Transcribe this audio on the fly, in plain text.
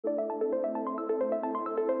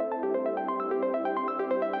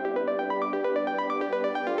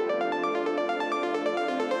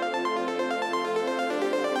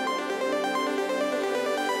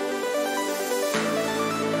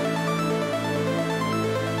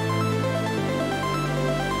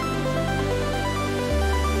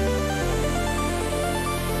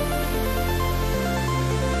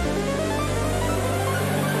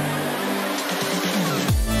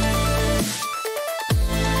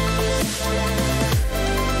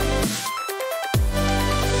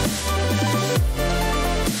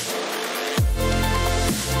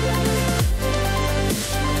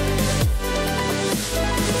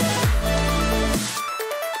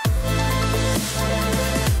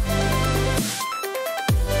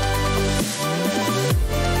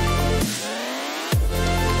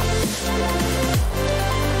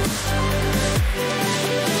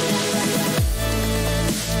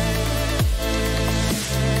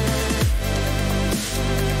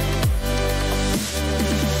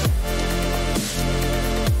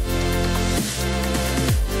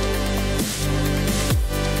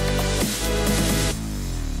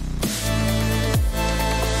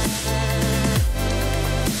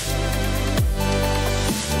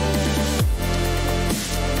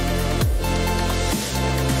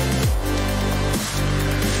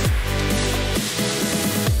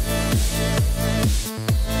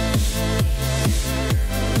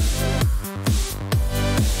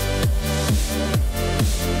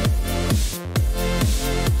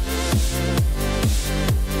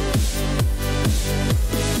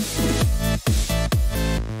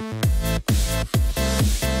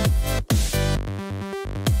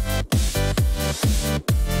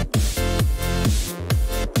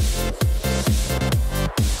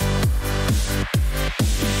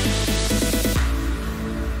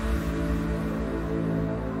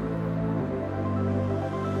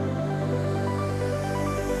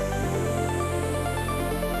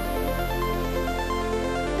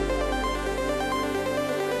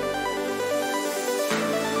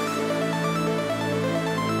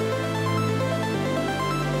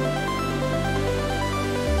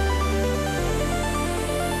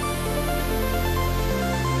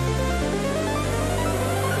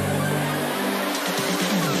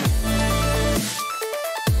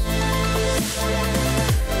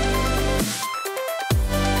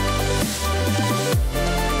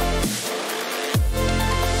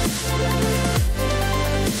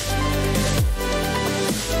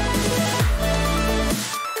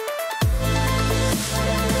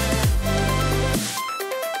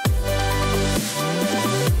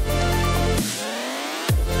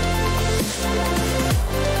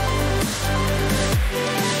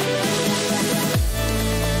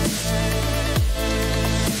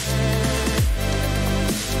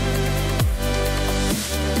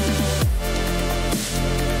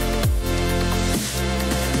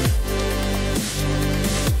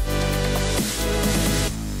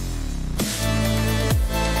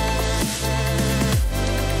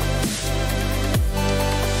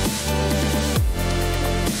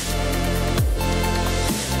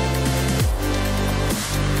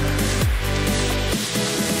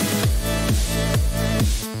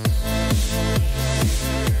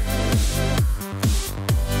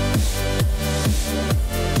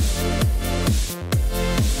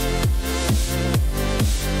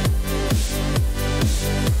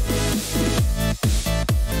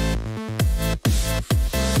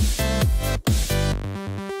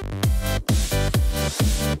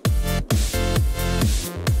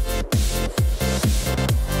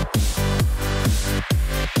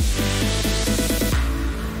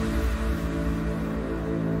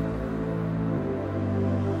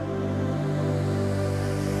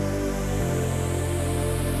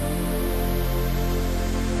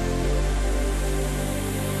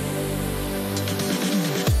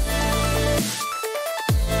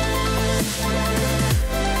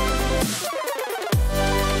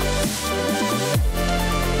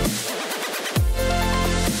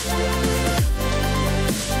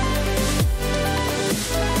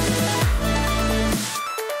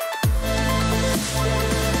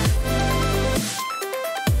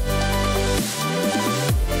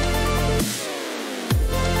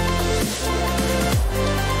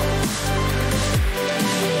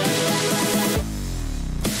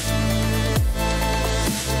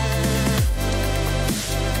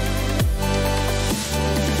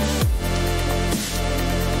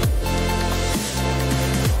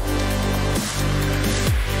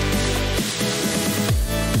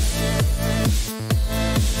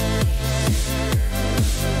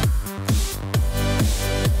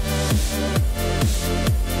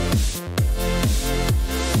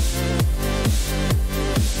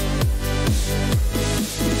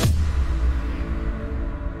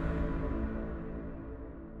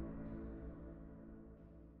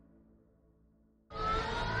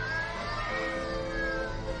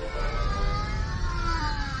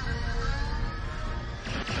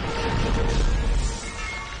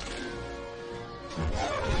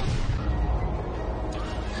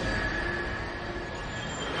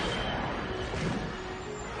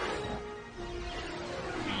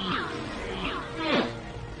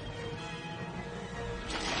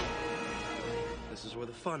is where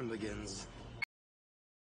the fun begins.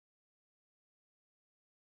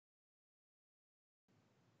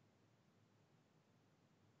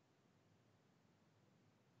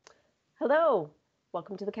 Hello,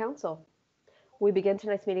 welcome to the Council. We begin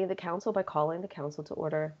tonight's meeting of the Council by calling the Council to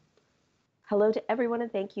order. Hello to everyone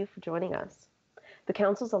and thank you for joining us. The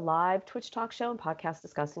Council is a live Twitch talk show and podcast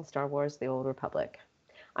discussing Star Wars: The Old Republic.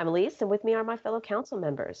 I'm Elise, and with me are my fellow Council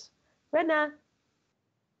members. Redna.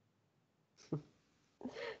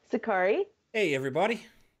 Sakari. Hey, everybody. Good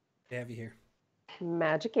to have you here.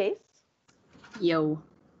 Magic Ace. Yo,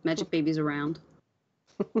 Magic Baby's around.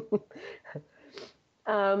 Tonight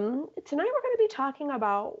we're going to be talking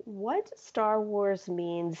about what Star Wars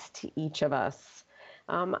means to each of us.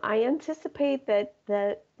 I anticipate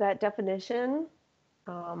that definition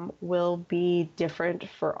will be different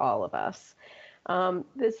for all of us.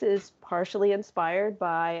 This is partially inspired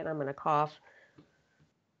by, and I'm going to cough.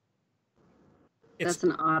 That's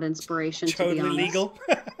an odd inspiration, totally to be honest.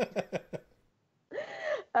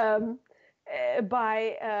 legal.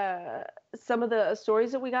 By some of the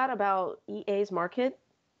stories that we got about EA's market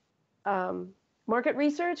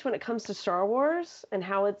research when it comes to Star Wars and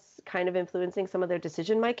how it's kind of influencing some of their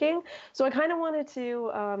decision making. So I kind of wanted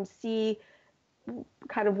to see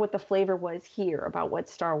kind of what the flavor was here about what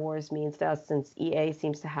Star Wars means to us, since EA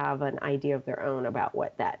seems to have an idea of their own about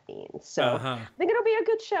what that means. So I think it'll be a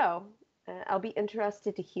good show. I'll be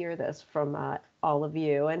interested to hear this from all of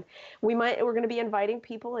you, and we're going to be inviting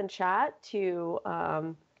people in chat to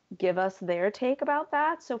give us their take about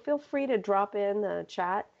that. So feel free to drop in the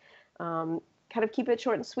chat. Kind of keep it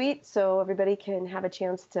short and sweet so everybody can have a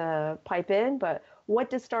chance to pipe in. But what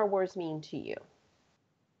does Star Wars mean to you?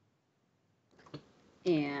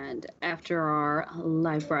 And after our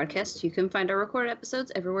live broadcast, you can find our recorded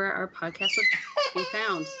episodes everywhere our podcasts will be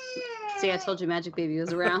found. See, I told you Magic Baby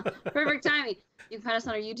was around. Perfect timing. You can find us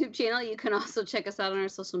on our YouTube channel. You can also check us out on our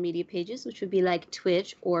social media pages, which would be like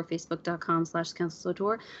Twitch or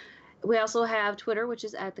Facebook.com/TheCouncilSWTOR. We also have Twitter, which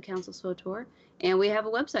is at TheCouncilSWTOR. And we have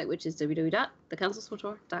a website, which is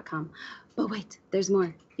www.thecouncilswtor.com. But wait, there's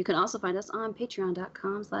more. You can also find us on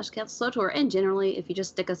patreon.com/CouncilSWTOR. And generally, if you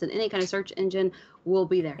just stick us in any kind of search engine, we'll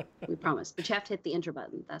be there. We promise. But you have to hit the enter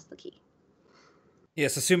button. That's the key.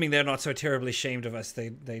 Yes, assuming they're not so terribly ashamed of us,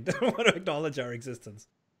 they don't want to acknowledge our existence.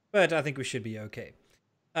 But I think we should be okay.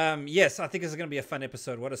 Yes, I think this is going to be a fun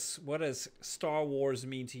episode. What does Star Wars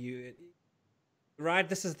mean to you? Right,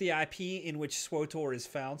 this is the IP in which SWTOR is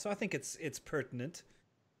found, so I think it's pertinent.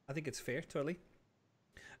 I think it's fair, totally.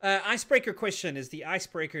 Icebreaker question is the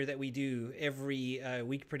icebreaker that we do every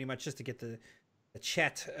week, pretty much, just to get the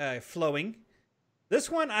chat flowing. This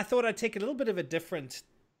one, I thought I'd take a little bit of a different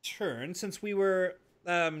turn, since we were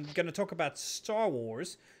going to talk about Star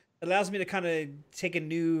Wars. It allows me to kind of take a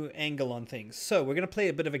new angle on things. So we're going to play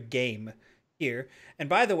a bit of a game here. And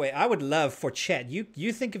by the way, I would love for chat,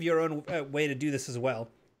 you think of your own way to do this as well.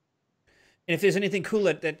 And if there's anything cool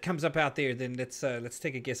that comes up out there, then let's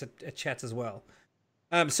take a guess at chats as well.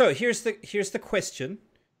 So here's the question.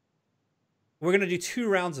 We're going to do 2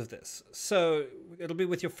 rounds of this. So it'll be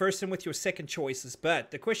with your first and with your second choices. But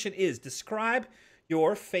the question is, describe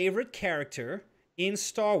your favorite character in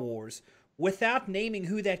Star Wars without naming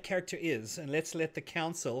who that character is. And let's let the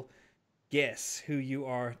council guess who you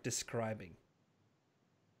are describing.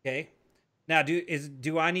 Okay. Now,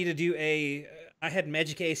 do I need to do I had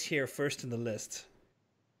Magic Ace here first in the list.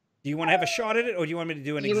 Do you want to have a shot at it, or do you want me to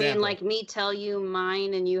do an example? You mean like me tell you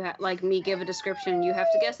mine and you like me give a description and you have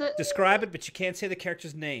to guess it? Describe it, but you can't say the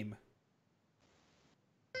character's name.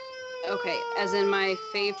 Okay, as in my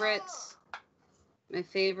favorite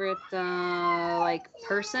like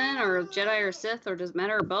person or Jedi or Sith, or does it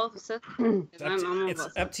matter, or both Sith?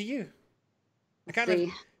 It's up to you.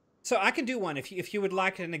 So I can do one if you would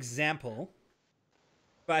like an example,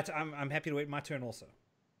 but I'm happy to wait my turn also.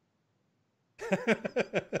 Okay,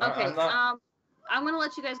 I'm gonna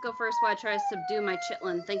let you guys go first while I try to subdue my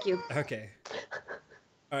chitlin. Thank you. Okay.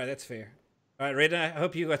 All right, that's fair. All right, Raiden, I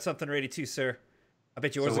hope you got something ready too, sir. I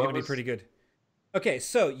bet yours is gonna be pretty good. Okay,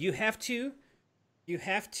 so you have to. Does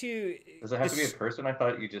it have to be a person? I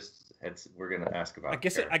thought you just we're gonna ask about. I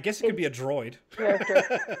guess it could be a droid.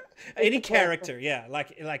 Any character, yeah.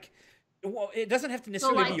 Like, well, it doesn't have to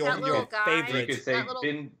necessarily be your favorite. You could say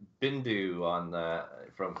Bindu on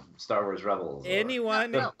from Star Wars Rebels.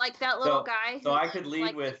 Anyone? Like that little guy. So I could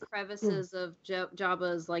lead with the crevices of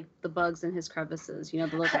Jabba's, like the bugs in his crevices. You know,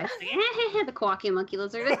 the little guy, the Kawaki monkey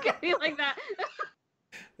lizard. It could be like that.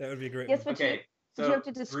 That would be great. Yes, but you have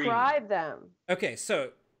to describe them. Okay,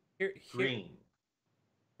 so here. Green.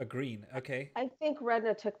 A green. Okay. I think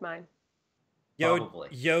Redna took mine. Probably.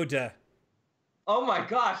 Yoda. Oh my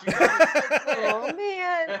gosh! You got it so quick. Oh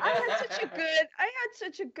man, I had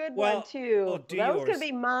such a good Well, one too. oh, do That was gonna yours.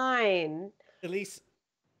 be mine. Elise,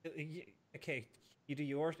 okay, you do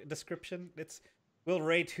your description. We'll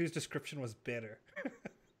rate whose description was better.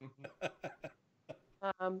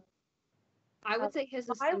 Um, I would say his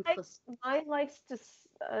is mine likes, simplistic. mine likes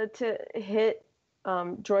to hit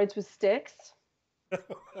droids with sticks.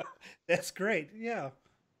 That's great. Yeah.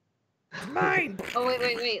 Mine. Oh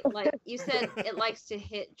wait! Like you said, it likes to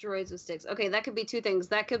hit droids with sticks. Okay, that could be two things.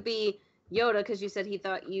 That could be Yoda because you said he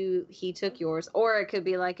thought he took yours, or it could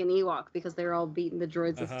be like an Ewok because they're all beating the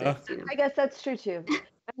droids with sticks. You know? I guess that's true too.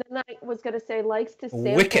 And then I was gonna say likes to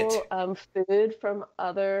Wicket. sample food from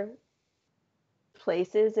other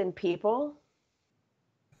places and people.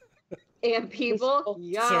 And people, So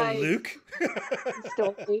So Luke.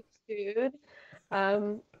 Still food.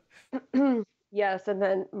 Yes, and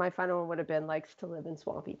then my final one would have been likes to live in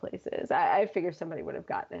swampy places. I figure somebody would have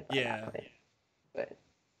gotten it by that point. But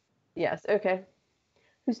yes, okay.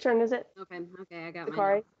 Whose turn is it? Okay, I got mine.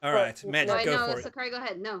 Sakari? All right, Or- Magic, go no, for it. Sakari, go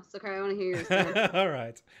ahead. No, Sakari, I want to hear yours. Go ahead. All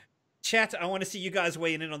right. Chat, I want to see you guys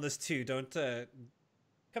weighing in on this too. Don't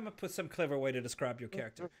come up with some clever way to describe your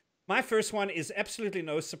character. My first one is absolutely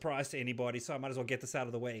no surprise to anybody, so I might as well get this out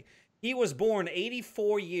of the way. He was born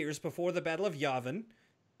 84 years before the Battle of Yavin.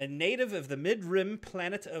 A native of the Mid-Rim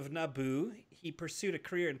planet of Naboo, he pursued a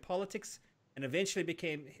career in politics and eventually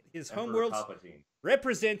became his homeworld's Palpatine.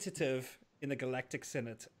 representative in the Galactic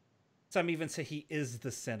Senate. Some even say he is the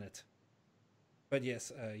Senate. But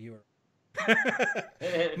yes, you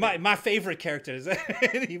are. my favorite character is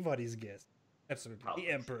anybody's guess. Absolutely,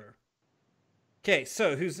 the Emperor. Okay,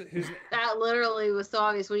 so who's That literally was so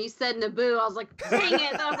obvious. When you said Naboo, I was like, dang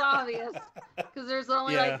it, that's obvious. Because there's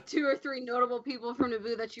only Yeah. like 2 or 3 notable people from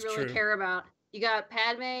Naboo that you really True. care about. You got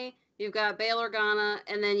Padme, you've got Bail Organa,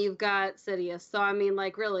 and then you've got Sidious. So, I mean,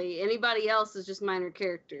 like, really, anybody else is just minor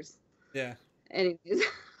characters. yeah. Anyways,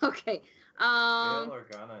 okay. Bail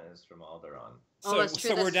Organa is from Alderaan. So, that's true.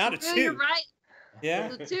 so we're That's down to true. 2. You're right. Yeah.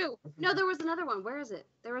 So 2. No, there was another one. Where is it?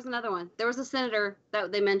 There was another one. There was a senator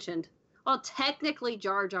that they mentioned. Well, technically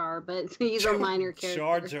Jar Jar, but he's a minor character.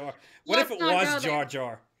 Jar Jar. What if it Let's not go was there. Jar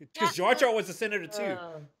Jar? Because Yeah. Jar Jar was a senator too.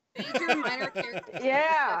 Major minor character.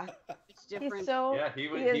 Yeah. It's different. He's so Yeah, he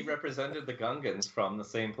is- represented the Gungans from the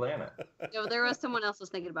same planet. No, there was someone else I was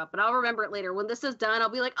thinking about, but I'll remember it later. When this is done, I'll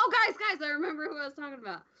be like, oh, guys, I remember who I was talking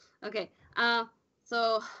about. Okay.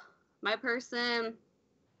 So my person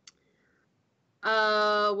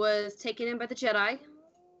was taken in by the Jedi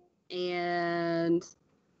and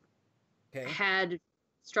Okay. had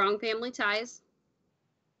strong family ties,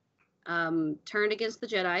 turned against the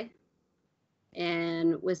Jedi,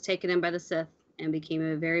 and was taken in by the Sith and became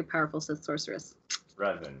a very powerful Sith sorceress.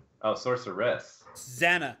 Revan. Oh, sorceress.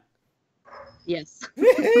 Xana. Yes.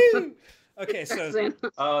 Woohoo! Okay, so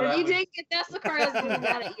Oh, If that you was- didn't get that, Sakari, I was gonna be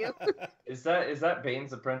mad at you. is that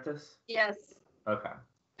Bane's apprentice? Yes. Okay.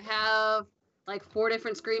 I have like 4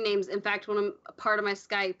 different screen names. In fact, a part of my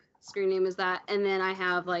Skype screen name is that, and then I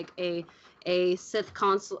have like a Sith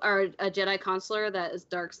consul or a Jedi consular that is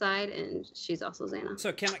dark side, and she's also Xana.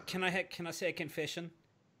 so can I say a confession?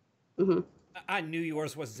 Mhm. I knew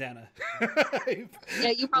yours was Xana. Yeah,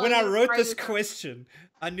 you probably When I knew wrote right this before. question,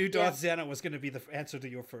 I knew Darth Xana was going to be the answer to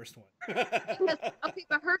your first one. Because, okay,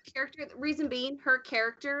 but her character, the reason being, her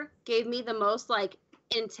character gave me the most like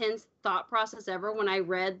intense thought process ever when I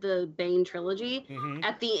read the Bane trilogy. Mhm.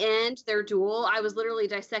 At the end, their duel, I was literally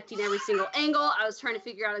dissecting every single angle. I was trying to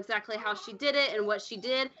figure out exactly how she did it and what she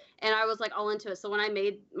did, and I was like all into it. So when I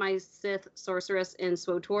made my Sith sorceress in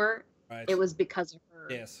SWTOR, Right. it was because of her.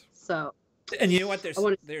 Yes. So And you know what?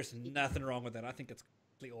 wanna- There's nothing wrong with that. I think it's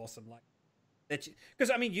completely awesome. Like that,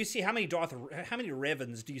 because I mean, you see how many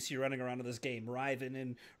Revans do you see running around in this game? Riven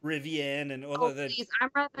and Rivian and all oh, of the. please, I'm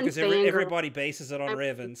Revan Because fangirl. everybody bases it on I'm-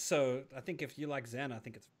 Revan. So I think if you like Xana, I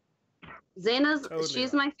think it's Xana's Totally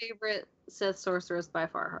she's right. my favorite Sith sorceress by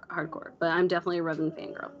far, hardcore. But I'm definitely a Revan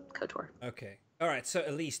fangirl, KOTOR. okay. All right. So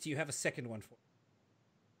Elise, do you have a second one for?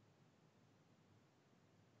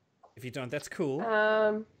 If you don't, that's cool.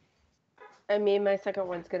 I mean, my second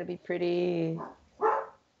one's gonna be pretty.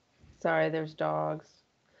 Sorry, there's dogs.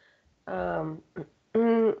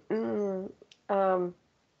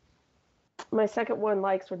 My second one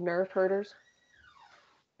likes with nerf herders.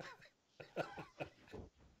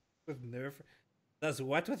 With nerf, does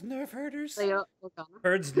what with nerf herders? Leia Organa.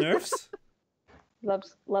 Herds nerfs.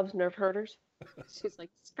 Loves nerf herders. She's like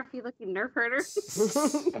scruffy looking nerf herder.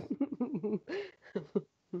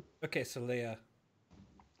 Okay, so Leia.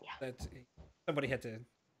 Yeah. That somebody had to.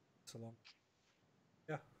 So long.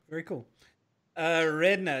 Yeah, very cool.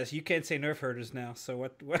 Redness, you can't say nerf herders now. So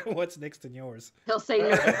what's next in yours? He'll say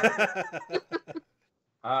no.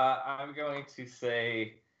 I'm going to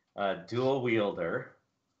say dual wielder.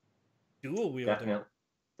 Dual wielder.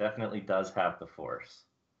 Definitely does have the force.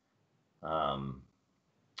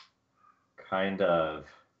 Kind of.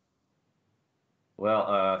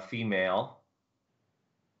 Well, female.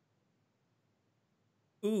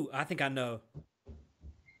 Ooh, I think I know.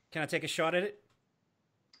 Can I take a shot at it?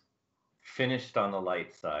 Finished on the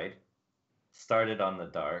light side. Started on the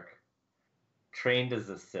dark. Trained as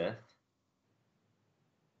a Sith.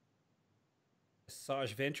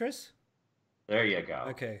 Asajj Ventress? There you go.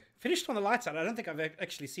 Okay. Finished on the light side. I don't think I've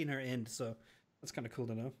actually seen her end, so that's kind of cool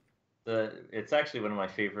to know. It's actually one of my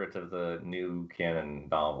favorites of the new canon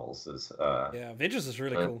novels. Yeah, Ventress is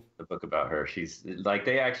really cool. The book about her. She's like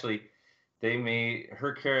they made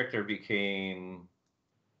her character became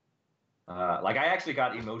like I actually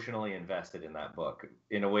got emotionally invested in that book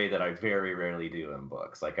in a way that I very rarely do in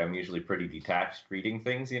books. Like I'm usually pretty detached reading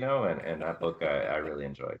things, and that book I really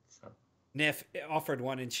enjoyed. So. Neff offered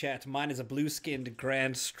one in chat. Mine is a blue-skinned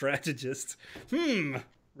grand strategist.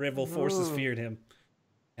 Rebel forces feared him.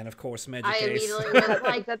 And of course, Magic I Ace. immediately was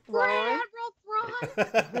like, That's Admiral wrong.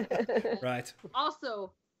 Thrawn! Right.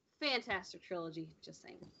 Also, fantastic trilogy, just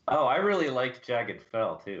saying. Oh, I really liked Jagged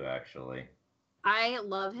Fell too, actually. I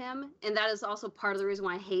love him, and that is also part of the reason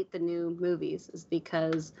why I hate the new movies, is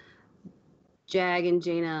because Jag and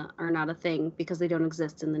Jaina are not a thing because they don't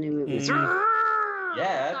exist in the new movies.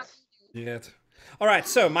 Yet. All right,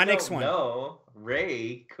 so my next one. No,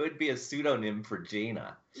 Rey could be a pseudonym for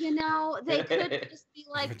Jaina. You know, they could just be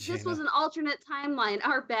like, this Jaina. was an alternate timeline.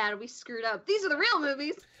 Our bad, we screwed up. These are the real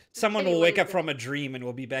movies. Someone will Anyway, wake up from a dream and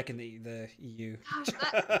we'll be back in the EU. Gosh,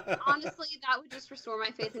 honestly, that would just restore my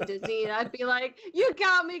faith in Disney, and I'd be like, you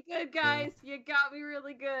got me good, guys. You got me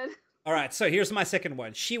really good. All right, so here's my second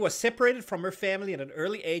one. She was separated from her family at an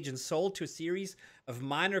early age and sold to a series of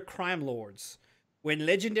minor crime lords. When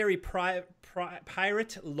legendary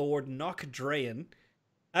pirate Lord Nock Draen,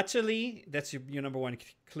 actually, that's your number one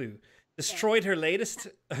clue, destroyed her latest...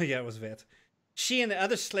 yeah, it was Vet. She and the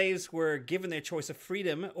other slaves were given their choice of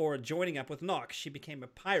freedom or joining up with Nock. She became a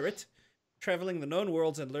pirate, traveling the known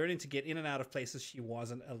worlds and learning to get in and out of places she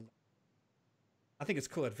wasn't allowed. I think it's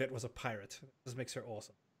cool that Vet was a pirate. This makes her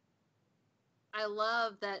awesome. I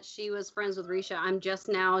love that she was friends with Risha. I'm just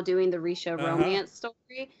now doing the Risha romance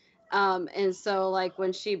story. And so like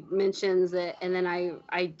when she mentions it, and then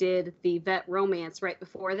I did the Vet romance right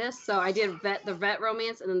before this. So I did the Vet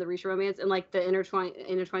romance and then the Risha romance and like the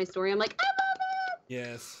intertwined story. I'm like, I love it.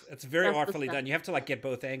 Yes, it's very artfully done. You have to like get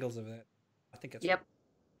both angles of it. I think it's So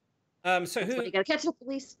That's why you gotta catch up, at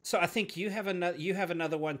least. So I think you have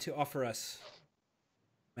another one to offer us.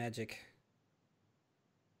 Magic.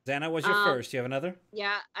 Xana was your first. You have another?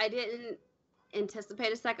 Yeah, I didn't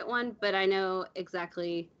anticipate a second one, but I know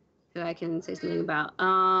exactly who I can say something about.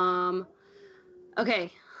 Okay.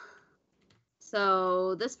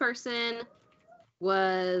 So this person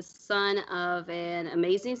was son of an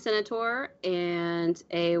amazing senator and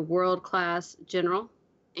a world-class general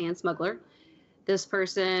and smuggler. This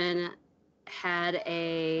person had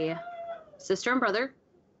a sister and brother.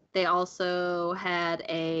 They also had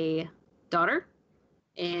a daughter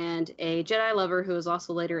and a Jedi lover who was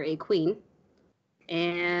also later a queen.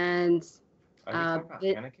 And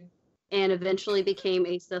and eventually became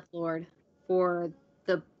a Sith Lord for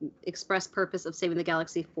the express purpose of saving the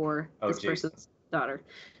galaxy for this person's daughter.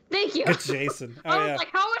 Thank you. Jason. Oh, I was like,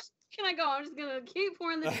 how much can I go? I'm just going to keep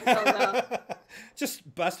pouring the details out.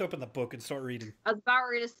 Just bust open the book and start reading. I was about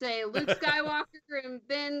ready to say Luke Skywalker and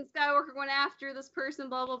Ben Skywalker went after this person,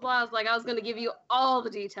 blah, blah, blah. I was going to give you all the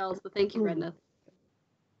details, but thank you, Redneth.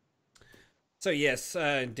 So yes,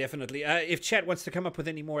 definitely. If chat wants to come up with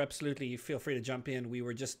any more, absolutely feel free to jump in. We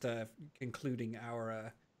were just concluding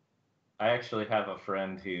our... I actually have a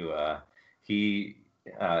friend who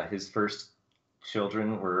his first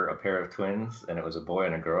children were a pair of twins, and it was a boy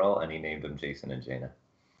and a girl, and he named them Jason and Jaina.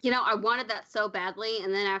 You know, I wanted that so badly,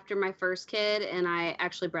 and then after my first kid, and I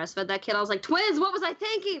actually breastfed that kid, I was like, twins, what was I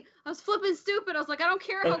thinking? I was flipping stupid. I was like, I don't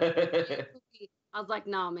care how I was like,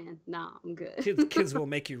 nah, man, nah, I'm good. Kids will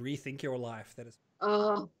make you rethink your life. That is.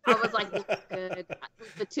 Oh, I was like, good.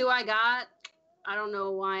 The two I got, I don't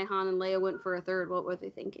know why Han and Leia went for a third. What were they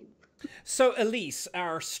thinking? So, Elise,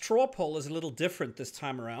 our straw poll is a little different this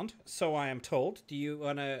time around, so I am told. Do you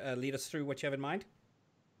want to lead us through what you have in mind?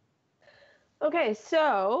 Okay,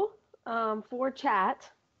 so for chat,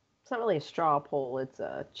 it's not really a straw poll, it's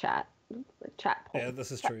a chat poll. Yeah,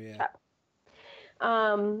 this is true, yeah. Chat.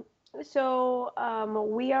 So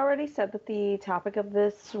we already said that the topic of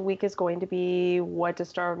this week is going to be what does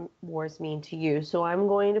Star Wars mean to you? So I'm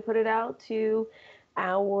going to put it out to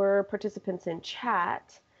our participants in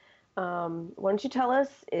chat. Why don't you tell us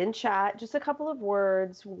in chat just a couple of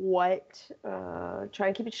words? Try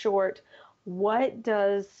and keep it short. What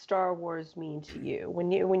does Star Wars mean to you? When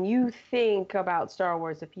you think about Star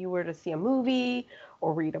Wars, if you were to see a movie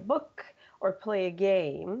or read a book or play a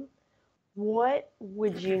game, what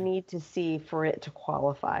would you need to see for it to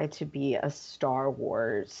qualify to be a Star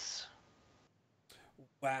Wars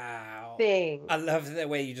Wow. thing? I love the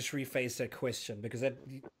way you just rephrased that question because that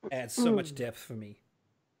adds so much depth for me,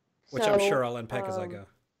 which I'm sure I'll unpack as I go.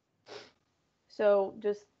 So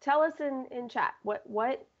just tell us in chat what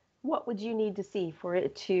would you need to see for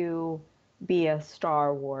it to be a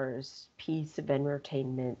Star Wars piece of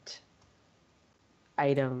entertainment,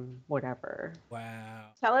 item, whatever. Wow.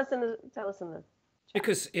 Tell us in the chat.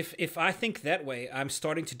 Because if I think that way, I'm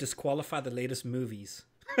starting to disqualify the latest movies.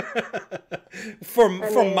 from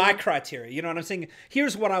my criteria. You know what I'm saying?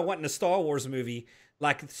 Here's what I want in a Star Wars movie.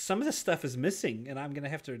 Like some of the stuff is missing, and I'm gonna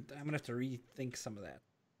have to rethink some of that.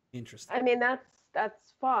 Interesting. I mean,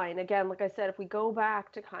 that's fine. Again, like I said, if we go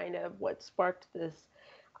back to kind of what sparked this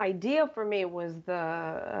idea for me was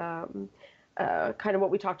the kind of what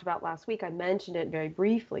we talked about last week. I mentioned it very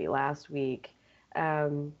briefly last week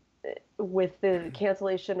with the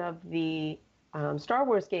cancellation of the Star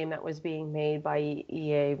Wars game that was being made by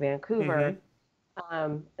EA Vancouver.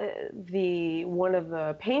 One of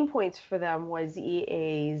the pain points for them was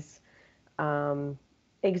EA's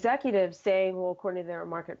executives saying, well, according to their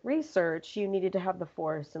market research, you needed to have the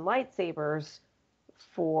Force and lightsabers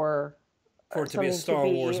for it to be a Star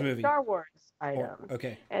Wars movie. Star Wars item.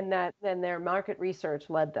 Okay. And that then their market research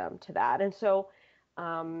led them to that. And so,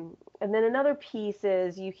 and then another piece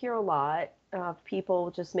is you hear a lot of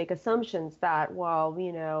people just make assumptions that, well,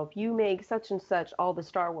 you know, if you make such and such, all the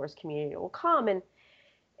Star Wars community will come. And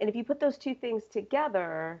if you put those two things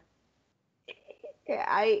together,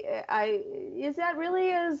 is that really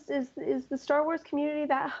is the Star Wars community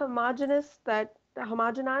that homogenized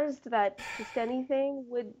that just anything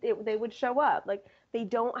they would show up? Like they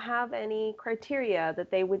don't have any criteria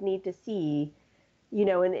that they would need to see, you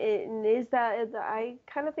know, and is that I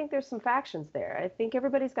kind of think there's some factions there. I think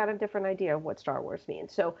everybody's got a different idea of what Star Wars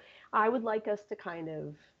means. So I would like us to kind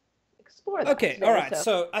of explore that. Okay, all right.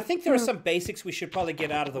 So I think there are some basics we should probably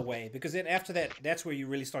get out of the way because then after that, that's where you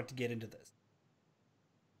really start to get into this.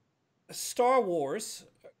 Star Wars,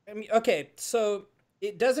 I mean, okay, so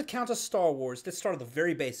does it count as Star Wars? Let's start with the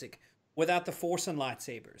very basic. Without the Force and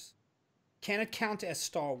lightsabers, can it count as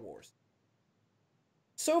Star Wars?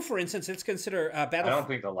 So, for instance, let's consider I don't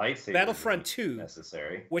think the lightsaber Battlefront 2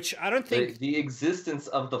 necessary. Which I don't think the existence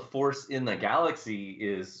of the Force in the galaxy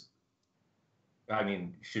is, I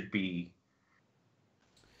mean, should be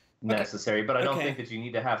necessary. But I don't think that you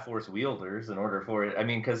need to have Force wielders in order for it. I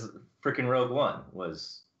mean, because freaking Rogue One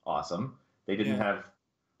was awesome. They didn't have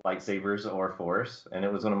lightsabers or Force, and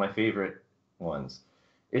it was one of my favorite ones.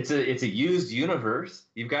 It's a used universe.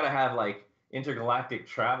 You've got to have like intergalactic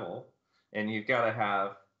travel, and you've got to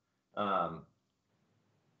have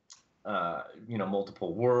you know,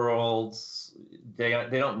 multiple worlds. They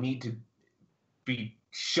don't need to be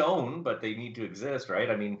shown, but they need to exist, right?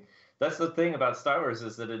 I mean, that's the thing about Star Wars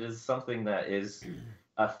is that it is something that is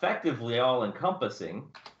effectively all encompassing.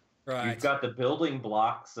 Right. You've got the building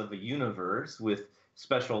blocks of a universe with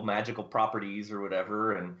special magical properties or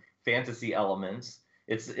whatever, and fantasy elements.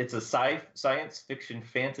 It's a science fiction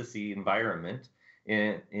fantasy environment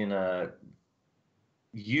in a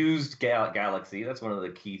used galaxy. That's one of the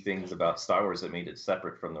key things about Star Wars that made it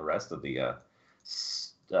separate from the rest of the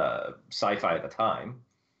sci-fi at the time.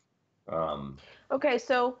 Okay,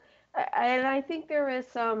 so and I think there is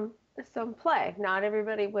some play. Not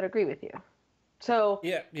everybody would agree with you. So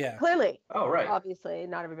yeah. Clearly, right. Obviously,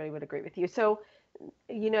 not everybody would agree with you. So,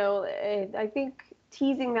 you know, I think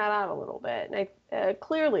teasing that out a little bit. And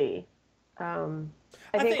clearly, I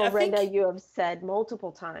think Orenda, you have said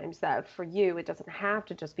multiple times that for you, it doesn't have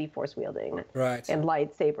to just be force wielding and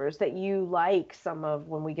lightsabers. That you like some of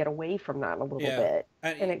when we get away from that a little bit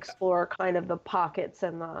and explore kind of the pockets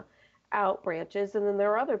and the out branches. And then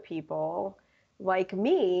there are other people like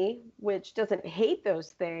me, which doesn't hate those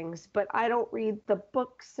things, but I don't read the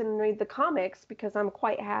books and read the comics because I'm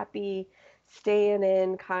quite happy staying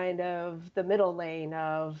in kind of the middle lane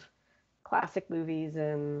of classic movies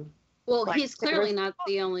and. Well, he's clearly not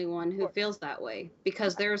the only one who feels that way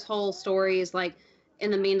because there's whole stories like in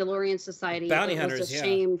the Mandalorian Society. Bounty hunters, was a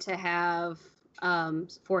shame to have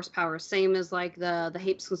force powers. Same as like the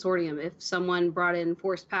Hapes Consortium. If someone brought in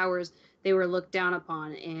force powers, they were looked down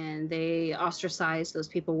upon and they ostracized those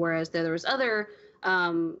people. Whereas there was other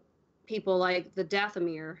people like the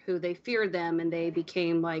Dathomir, who they feared them and they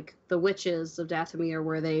became like the witches of Dathomir,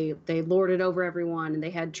 where they lorded over everyone, and they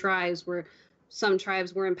had tribes where some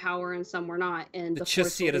tribes were in power and some were not. And the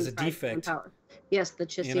Chiss see it as a defect. Yes, the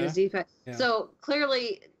Chiss see it as a defect. Yeah. So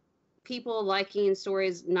clearly, people liking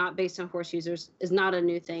stories not based on Force users is not a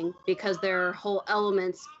new thing, because there are whole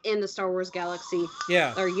elements in the Star Wars galaxy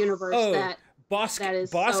or universe that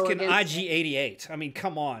is Bosk so and IG-88. I mean,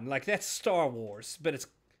 come on, like that's Star Wars, but it's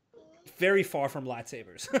very far from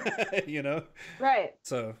lightsabers, you know? Right.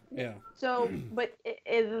 So, yeah. So, but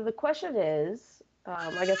the question is,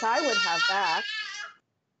 I guess I would have back,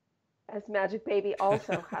 as Magic Baby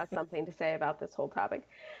also has something to say about this whole topic,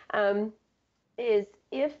 is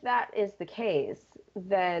if that is the case,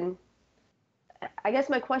 then I guess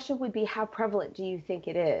my question would be, how prevalent do you think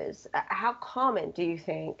it is? How common do you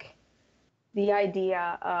think the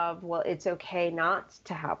idea of, well, it's okay not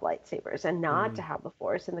to have lightsabers and not to have the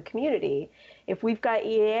Force in the community if we've got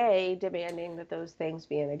EA demanding that those things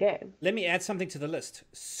be in a game? Let me add something to the list.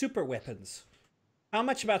 Super weapons. How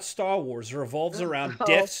much about Star Wars revolves around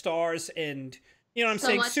Death Stars and, you know what I'm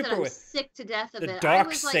saying? Super weapons. Sick to death of the it.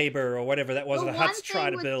 Dark Saber or whatever that was that Hutts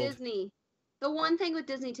tried to build. The one thing with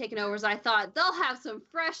Disney taking over is I thought they'll have some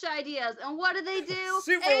fresh ideas. And what do?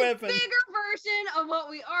 Super a weapon. Bigger version of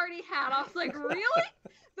what we already had. I was like, really?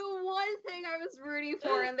 The one thing I was rooting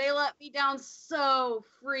for, and they let me down so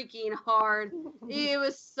freaking hard. It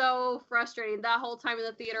was so frustrating. That whole time in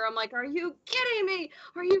the theater, I'm like, are you kidding me?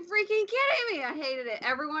 Are you freaking kidding me? I hated it.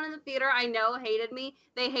 Everyone in the theater I know hated me.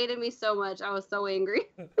 They hated me so much. I was so angry.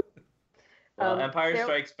 Well, Empire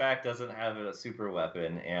Strikes Back doesn't have a super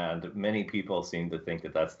weapon, and many people seem to think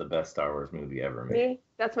that that's the best Star Wars movie ever made. Me?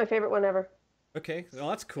 That's my favorite one ever. Okay, well,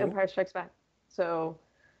 that's cool. Empire Strikes Back. So,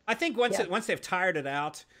 I think once they've tired it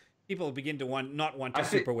out, people begin to not want a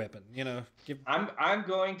super weapon. You know, I'm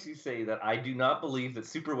going to say that I do not believe that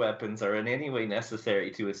super weapons are in any way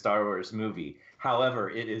necessary to a Star Wars movie. However,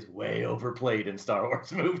 it is way overplayed in Star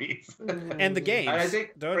Wars movies. And the games. And I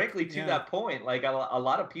think, frankly, to that point, like a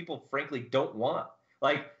lot of people, frankly, don't want.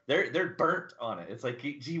 Like they're burnt on it. It's like,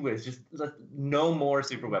 gee whiz, just no more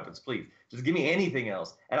super weapons, please. Just give me anything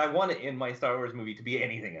else, and I want it in my Star Wars movie to be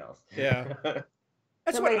anything else. Yeah.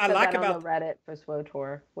 That's somebody what I said like that about on the Reddit for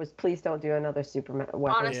SWOTOR was, please don't do another super weapon.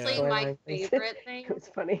 Honestly, my favorite thing. It was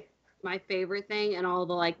funny. My favorite thing and all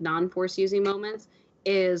the like non-Force using moments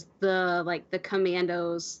is the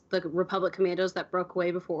commandos, the Republic commandos that broke away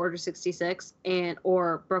before Order 66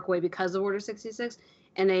 or broke away because of Order 66,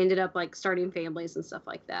 and they ended up like starting families and stuff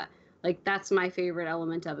like that. Like that's my favorite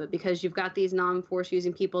element of it, because you've got these non-Force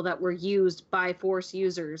using people that were used by Force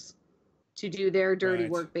users to do their dirty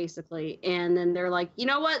work basically, and then they're like, you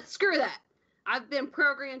know what, screw that, I've been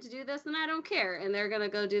programmed to do this and I don't care, and they're gonna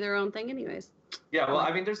go do their own thing anyways. Yeah, well,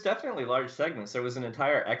 I mean, there's definitely large segments. There was an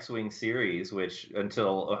entire X-Wing series, which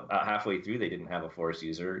until halfway through, they didn't have a Force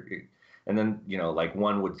user. And then, you know, like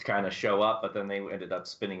one would kind of show up, but then they ended up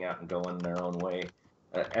spinning out and going their own way.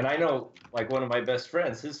 And I know, like, one of my best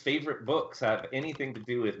friends, his favorite books have anything to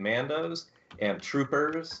do with Mandos and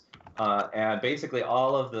Troopers and basically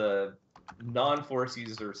all of the non-Force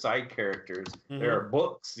user side characters. Mm-hmm. There are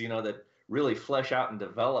books, you know, that really flesh out and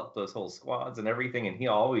develop those whole squads and everything. And he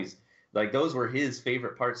always... like those were his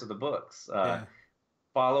favorite parts of the books.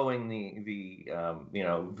 Following the you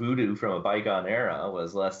know, voodoo from a bygone era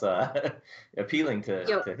was less appealing to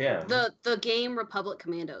him. The game Republic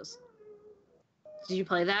Commandos. Did you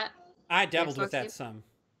play that? I dabbled with that some.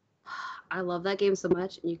 I love that game so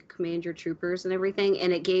much. And you could command your troopers and everything,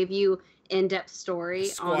 and it gave you in-depth story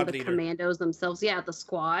on the commandos themselves. Yeah, the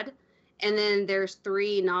squad. And then there's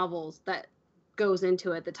 3 novels that goes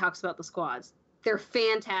into it that talks about the squads. They're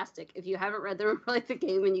fantastic. If you haven't read them or played the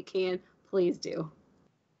game and you can, please do.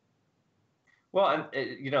 Well,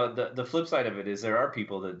 and you know, the flip side of it is there are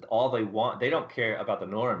people that all they want, they don't care about the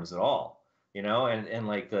norms at all, you know, and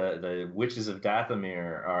like the witches of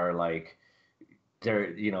Dathomir are like,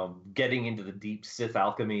 they're, you know, getting into the deep Sith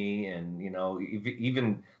alchemy and, you know,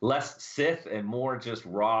 even less Sith and more just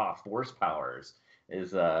raw Force powers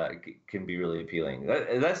is can be really appealing.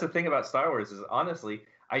 That's the thing about Star Wars is, honestly,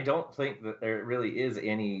 I don't think that there really is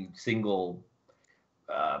any single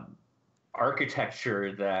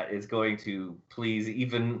architecture that is going to please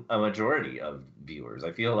even a majority of viewers.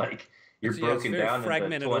 I feel like you're broken down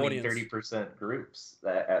into 20, 30% groups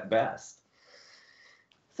at best.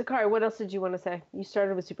 Sakari, what else did you want to say? You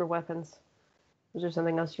started with super weapons. Was there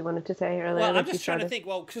something else you wanted to say earlier? Well, that I'm you just trying to started? think.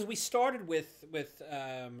 Well, because we started with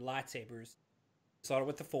lightsabers, started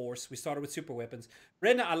with the Force, we started with super weapons.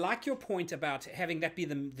 Redna, I like your point about having that be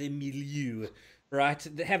the milieu, right?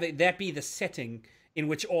 Having that be the setting in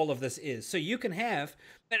which all of this is. So you can have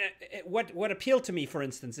what appealed to me, for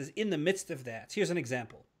instance, is in the midst of that. Here's an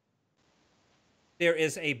example. There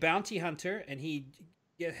is a bounty hunter, and he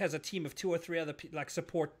has a team of 2 or 3 other like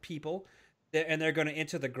support people, and they're going to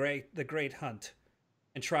enter the great hunt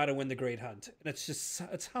and try to win the great hunt. And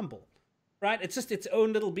it's humble, right? It's just its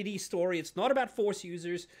own little bitty story. It's not about Force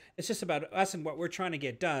users. It's just about us and what we're trying to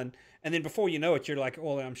get done. And then before you know it, you're like,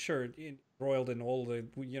 oh, I'm sure embroiled in all the,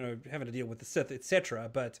 having to deal with the Sith, etc.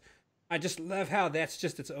 But I just love how that's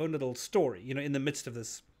just its own little story, in the midst of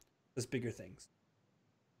this bigger things.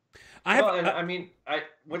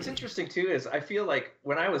 What's interesting too is I feel like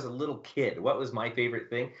when I was a little kid, what was my favorite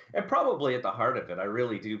thing? And probably at the heart of it, I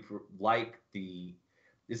really do like the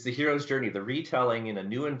hero's journey, the retelling in a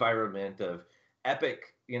new environment of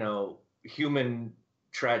epic, human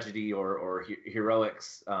tragedy or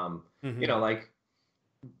heroics. Like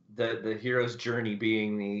the hero's journey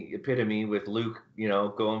being the epitome with Luke,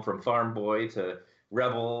 going from farm boy to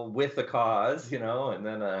rebel with the cause,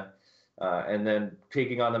 and then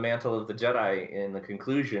taking on the mantle of the Jedi in the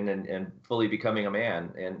conclusion and fully becoming a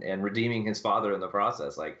man and redeeming his father in the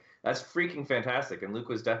process. Like, that's freaking fantastic. And Luke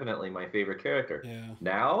was definitely my favorite character. Yeah.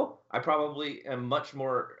 Now, I probably am much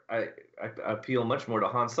more, I appeal much more to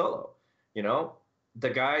Han Solo. The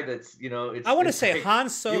guy that's, I want to say Han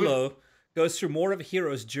Solo goes through more of a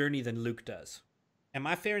hero's journey than Luke does. Am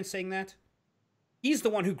I fair in saying that? He's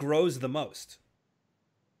the one who grows the most.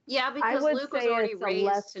 Yeah, because Luke was already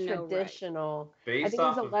raised to know traditional. Right. I think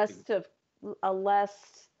it's a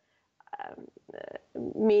less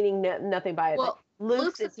meaning nothing by it. Well,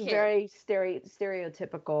 Luke's is very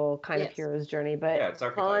stereotypical kind of hero's journey, but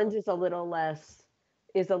Han's is a little less.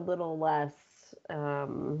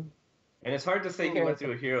 And it's hard to say he went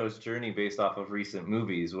through a hero's journey based off of recent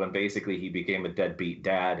movies when basically he became a deadbeat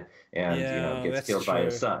dad and gets killed by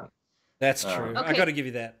his son. That's true. I got to give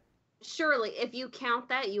you that. Surely, if you count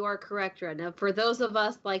that, you are correct, Redna. For those of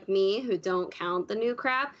us like me who don't count the new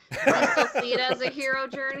crap, I still see it as a hero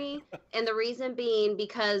journey. And the reason being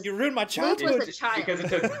because you ruined my childhood. Luke was a child. Because it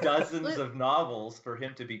took dozens of novels for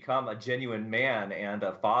him to become a genuine man and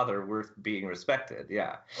a father worth being respected.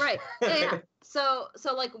 Yeah. Right. Yeah. So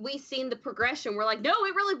like we've seen the progression. We're like, no,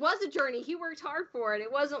 it really was a journey. He worked hard for it. It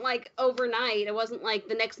wasn't like overnight. It wasn't like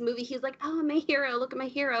the next movie he's like, oh, I'm a hero. Look at my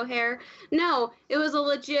hero hair. No, it was a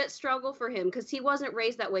legit struggle for him because he wasn't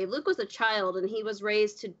raised that way. Luke was a child and he was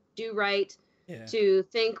raised to do right, to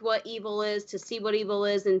think what evil is, to see what evil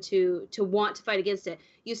is, and to want to fight against it.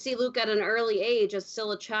 You see Luke at an early age as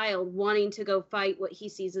still a child wanting to go fight what he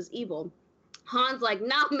sees as evil. Han's like,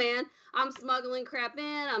 nah, man. I'm smuggling crap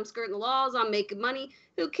in, I'm skirting the laws, I'm making money.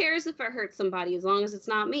 Who cares if I hurt somebody as long as it's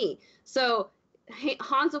not me? So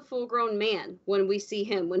Han's a full-grown man when we see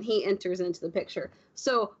him, when he enters into the picture.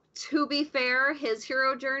 So to be fair, his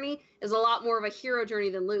hero journey is a lot more of a hero journey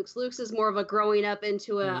than Luke's. Luke's is more of a growing up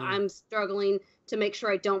into I'm struggling to make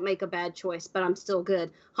sure I don't make a bad choice, but I'm still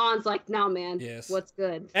good. Han's like, no, man, what's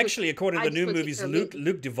good? Actually, according to the new movies,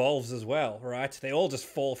 Luke devolves as well, right? They all just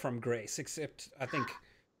fall from grace, except I think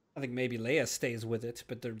maybe Leia stays with it,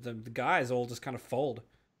 but the guys all just kind of fold.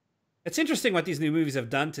 It's interesting what these new movies have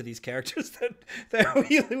done to these characters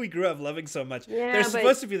that we grew up loving so much. Yeah, they're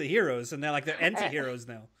supposed to be the heroes, and they're anti-heroes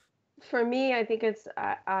now. For me, I think it's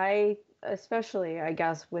I especially, I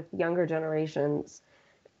guess, with younger generations,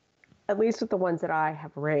 at least with the ones that I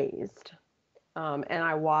have raised, and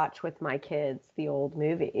I watch with my kids the old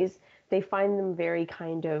movies, they find them very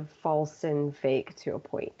kind of false and fake to a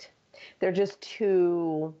point. They're just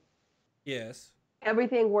too. Yes.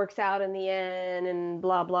 Everything works out in the end, and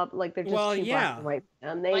blah blah. Like they're just too black and white.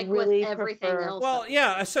 They like really prefer. Else. Well,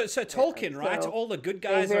 yeah. So Tolkien, right? All the good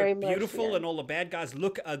guys are beautiful, and all the bad guys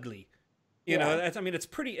look ugly. You know, I mean, it's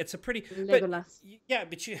pretty. It's a pretty. But, yeah,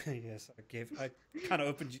 but you. Yes, I kind of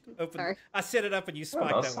opened. Sorry. I set it up, and you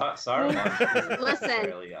spiked that one. Sorry. Listen,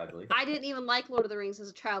 really ugly. I didn't even like Lord of the Rings as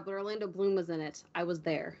a child, but Orlando Bloom was in it. I was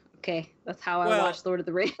there. Okay, that's how I watched Lord of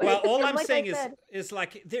the Rings. Well, all I'm saying is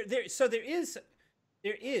like there. So there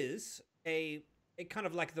is a kind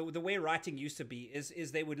of like the way writing used to be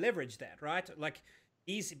is they would leverage that, right? Like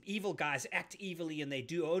these evil guys act evilly and they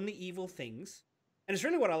do only evil things. And it's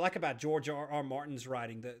really what I like about George R.R. Martin's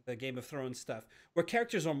writing, the Game of Thrones stuff, where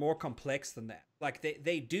characters are more complex than that. Like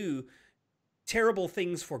they do terrible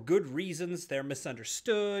things for good reasons. They're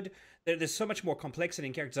misunderstood. There's so much more complexity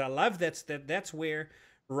in characters. I love that's where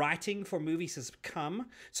writing for movies has come.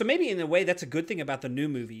 So maybe in a way that's a good thing about the new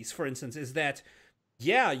movies, for instance, is that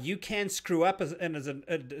yeah, you can screw up as an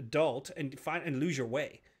adult and lose your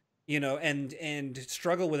way, you know, and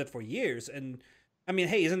struggle with it for years. And I mean,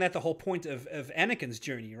 hey, isn't that the whole point of Anakin's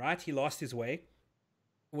journey, right? He lost his way.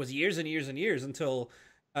 It was years and years and years until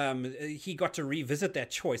he got to revisit that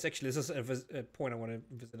choice. Actually, this is a point I want to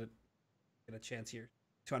visit it, get a chance here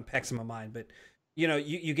to unpack some of mine. But you know,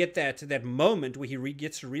 you get that moment where he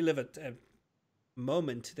gets to relive a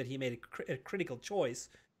moment that he made a critical choice,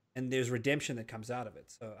 and there's redemption that comes out of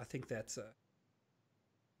it. So I think that's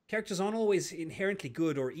characters aren't always inherently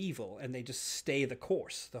good or evil, and they just stay the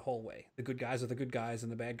course the whole way. The good guys are the good guys,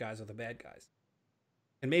 and the bad guys are the bad guys.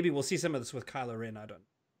 And maybe we'll see some of this with Kylo Ren. I don't know.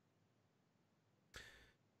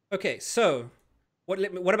 Okay, so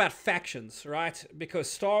what about factions, right?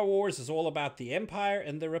 Because Star Wars is all about the Empire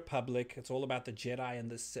and the Republic. It's all about the Jedi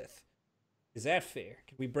and the Sith. Is that fair?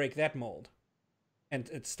 Can we break that mold? And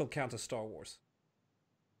it still count as Star Wars?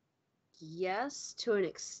 Yes, to an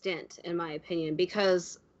extent, in my opinion,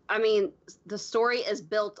 because I mean, the story is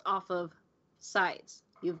built off of sides.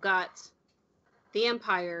 You've got the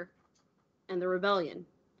Empire and the Rebellion.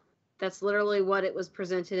 That's literally what it was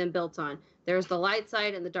presented and built on. There's the light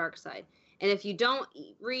side and the dark side. And if you don't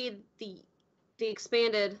read the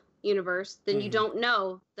expanded universe, then you don't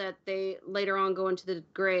know that they later on go into the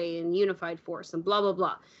gray and unified force and blah, blah,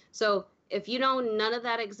 blah. So if you know none of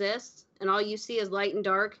that exists and all you see is light and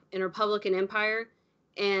dark and Republic and Empire,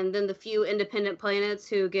 and then the few independent planets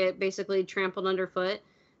who get basically trampled underfoot,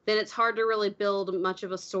 then it's hard to really build much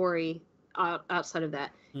of a story outside of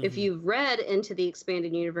that. If you've read into the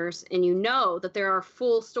expanded universe and you know that there are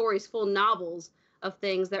full stories, full novels of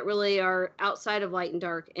things that really are outside of light and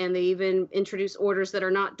dark, and they even introduce orders that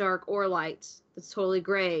are not dark or light, that's totally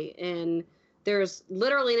gray, and there's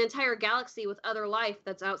literally an entire galaxy with other life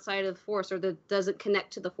that's outside of the Force or that doesn't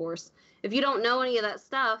connect to the Force. If you don't know any of that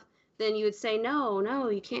stuff, then you would say, no,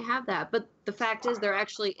 you can't have that. But the fact is, there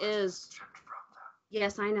actually is.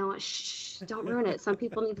 Yes, I know. Shh, don't ruin it. Some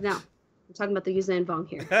people need to know. I'm talking about the Yuuzhan Vong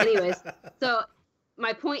here. Anyways, so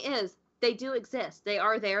my point is, they do exist. They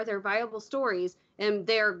are there. They're viable stories, and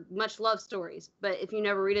they're much loved stories. But if you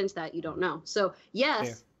never read into that, you don't know. So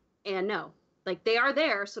yes and no. Like, they are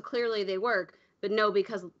there, so clearly they work. But no,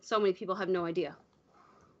 because so many people have no idea.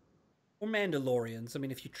 Or Mandalorians. I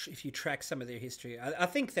mean, if you track some of their history, I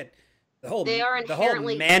think that the whole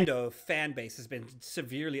Mando fan base has been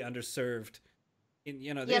severely underserved.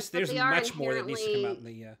 You know, there's much more that needs to come out in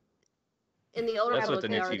the. In the older Rebels,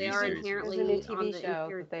 they are inherently There's a new TV show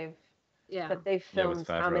that they've filmed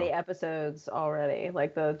how many episodes already?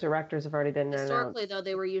 Like, the directors have already been announced. Historically, though,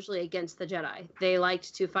 they were usually against the Jedi. They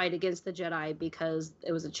liked to fight against the Jedi because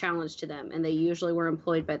it was a challenge to them, and they usually were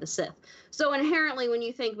employed by the Sith. So inherently, when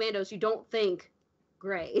you think Mandos, you don't think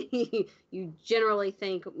gray. You generally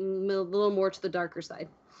think a little more to the darker side.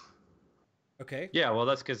 Okay. Yeah, well,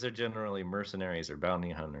 that's because they're generally mercenaries or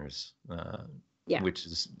bounty hunters, which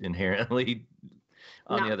is inherently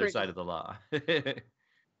on the other side of the law.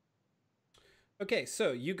 Okay,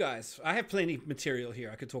 so you guys, I have plenty of material here.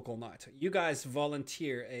 I could talk all night. You guys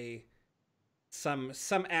volunteer some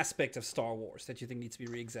aspect of Star Wars that you think needs to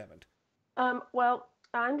be re-examined. Well,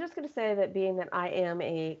 I'm just going to say that being that I am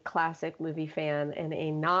a classic movie fan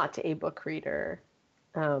and not a book reader,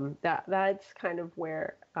 that's kind of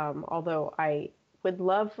where, although I would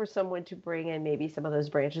love for someone to bring in maybe some of those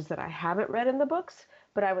branches that I haven't read in the books,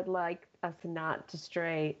 but I would like us not to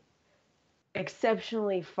stray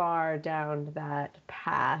exceptionally far down that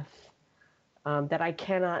path that I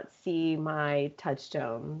cannot see my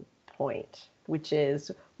touchstone point, which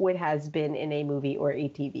is what has been in a movie or a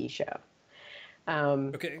TV show.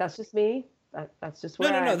 Okay, that's just me. That's just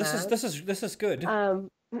what no. This is good.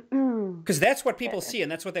 Because that's what people see,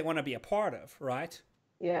 and that's what they want to be a part of, right?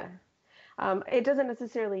 Yeah. It doesn't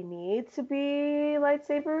necessarily need to be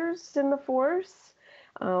lightsabers in the Force.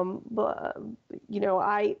 But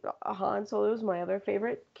Han Solo is my other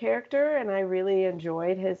favorite character, and I really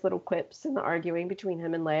enjoyed his little quips and the arguing between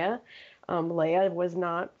him and Leia. Leia was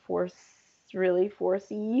not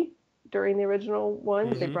Force-y during the original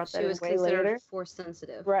ones. They brought that in way later. Force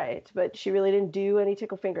sensitive, right? But she really didn't do any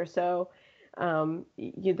tickle finger. So,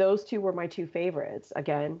 those two were my two favorites.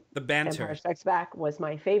 Again, the banter. Empire Strikes Back was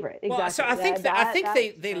my favorite. Exactly. Well, so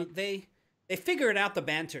they figured out the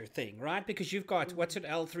banter thing, right? Because you've got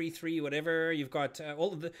L33, whatever. You've got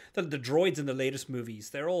all of the droids in the latest movies.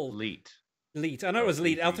 They're all Leet. I know it was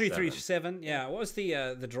Leet. L337. Yeah. What was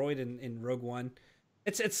the droid in Rogue One?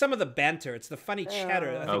 It's some of the banter. It's the funny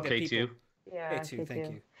chatter. I think K2. Yeah, K2.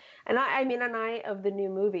 Thank you. And I mean, and I of the new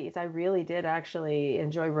movies, I really did actually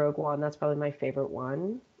enjoy Rogue One. That's probably my favorite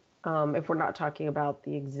one. If we're not talking about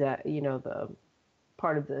the exact, the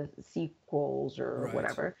part of the sequels or Right.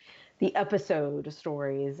 whatever, the episode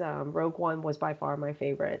stories, Rogue One was by far my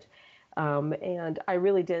favorite. And I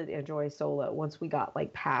really did enjoy Solo once we got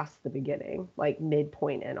like past the beginning, like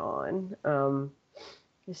midpoint and on.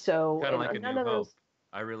 So Kind of like A none New of Hope. those,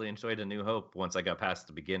 I really enjoyed A New Hope once I got past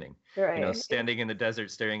the beginning. right? Standing in the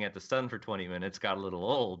desert staring at the sun for 20 minutes got a little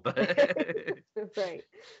old, but Right.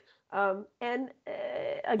 And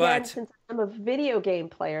again, But since I'm a video game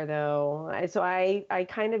player, though, I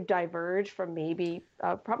kind of diverge from maybe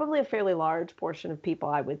probably a fairly large portion of people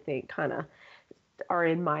I would think kind of are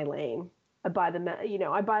in my lane. I buy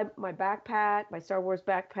my backpack, my Star Wars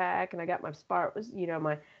backpack, and I got my Star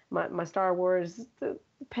Wars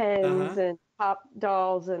pens uh-huh. and pop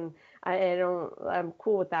dolls, and I'm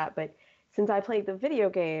cool with that. But since I played the video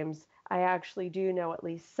games, I actually do know at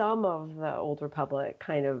least some of the Old Republic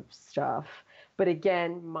kind of stuff. But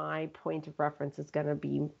again, my point of reference is going to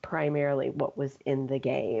be primarily what was in the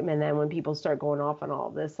game. And then when people start going off on all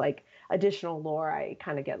this like additional lore, I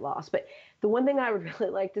kind of get lost. But the one thing I would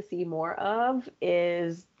really like to see more of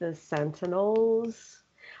is the Sentinels.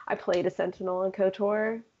 I played a Sentinel in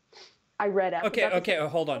KOTOR. I read up Okay, about the okay,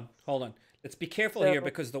 hold on. Let's be careful So- here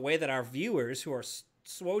because the way that our viewers who are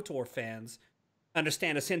SWOTOR fans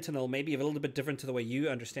understand a Sentinel may be a little bit different to the way you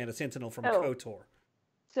understand a Sentinel from Oh. KOTOR.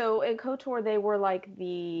 So in KOTOR, they were like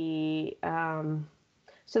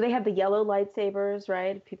so they have the yellow lightsabers,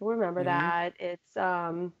 right? If people remember Mhm. that. It's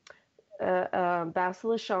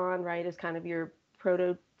Basilisk Shan, right, is kind of your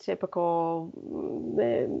prototypical.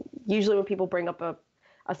 Usually when people bring up a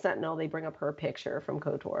Sentinel, they bring up her picture from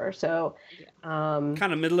KOTOR. So, Kind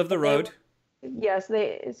of middle of the road. yes,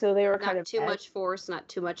 they were kind Not of too much force, not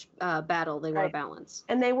too much battle. They were Right. balanced.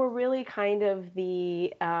 and they were really kind of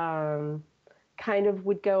the kind of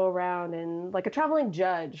would go around and like a traveling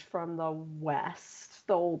judge from the West,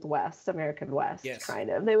 the old West, American West, Yes. kind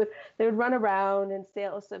of. They would run around and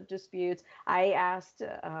settle some disputes. I asked,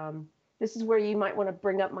 this is where you might want to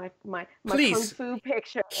bring up my kung Please. fu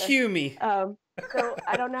picture. Cue me. So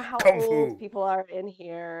I don't know how Kung old fu. people are in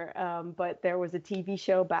here, but there was a TV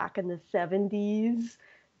show back in the 70s,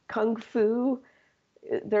 Kung Fu.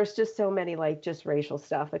 There's just so many like just racial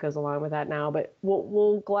stuff that goes along with that now, but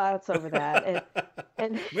we'll glance over that.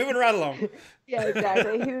 And Moving right along. yeah,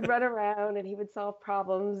 exactly. He would run around and he would solve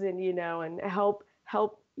problems and and help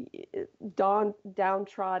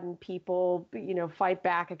downtrodden people, fight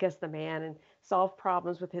back against the man and solve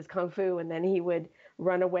problems with his kung fu, and then he would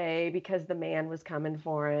run away because the man was coming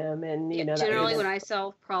for him, and that Generally, was- when I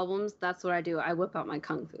solve problems, that's what I do. I whip out my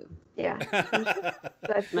kung fu. yeah.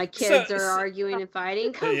 That's- My kids So- are arguing and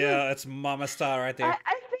fighting. Kung fu. Yeah, it's Mama Star right there.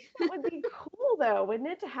 I think that would be cool, though, wouldn't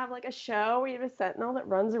it, to have like a show where you have a Sentinel that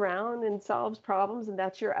runs around and solves problems, and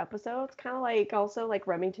that's your episode. It's kind of like also like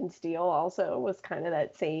Remington Steele also was kind of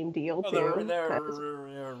that same deal too.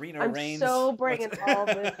 Arena I'm Reigns. so bringing What's- all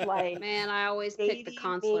this like Man, I always picked the 80s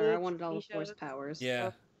consular. I wanted all the TV force shows. powers.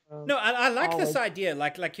 Yeah. Oh, No, I like this always. idea.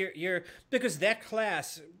 Like you're because that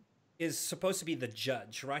class is supposed to be the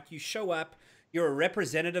judge, right? You show up, you're a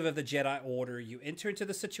representative of the Jedi Order. You enter into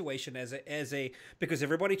the situation as a because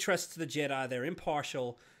everybody trusts the Jedi. They're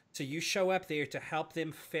impartial, so you show up there to help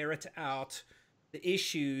them ferret out the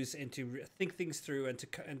issues and to think things through and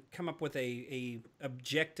come up with a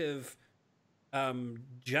objective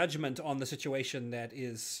judgment on the situation that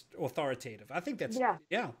is authoritative. I think that's Yeah.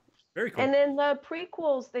 very cool. And then the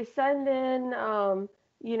prequels, they send in, Obi-Wan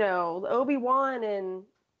and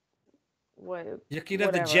what? the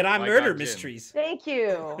whatever. Jedi Like murder Jin. mysteries. Thank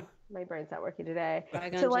you. My brain's not working today.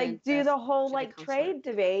 Qui-Gon To like Jinn, do best the whole Jedi like counselor. trade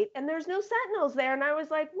debate, and there's no Sentinels there, and I was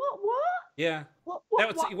like, what? Yeah. What?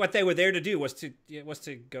 That was what they were there to do was to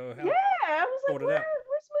go help. Yeah, I was like, Sort it where's out.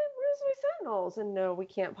 my Sentinels? And no, we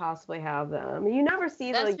can't possibly have them. You never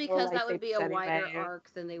see That's like, because that would be a lightsabers wider anyway.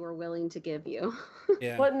 arc than they were willing to give you.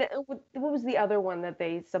 Yeah. What was the other one that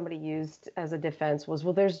somebody used as a defense was,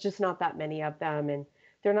 well, there's just not that many of them, and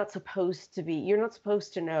they're not supposed to be. You're not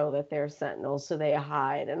supposed to know that they're Sentinels, so they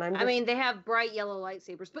hide. And I'm just, I mean, they have bright yellow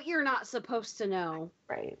lightsabers, but you're not supposed to know.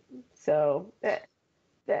 right. So that's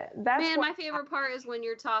Man, what- my favorite part is when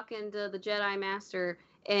you're talking to the Jedi Master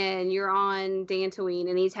and you're on Dantooine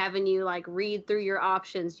and he's having you like read through your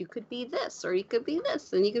options. You could be this, or you could be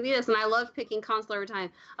this, and you could be this. And I love picking consular every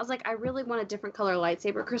time. I was like, I really want a different color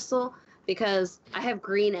lightsaber crystal because I have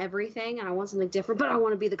green everything and I want something different, but I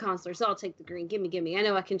want to be the consular, so I'll take the green. Gimme. I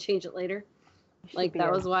know I can change it later. you should Like be that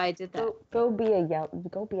a- was why I did that. Go be a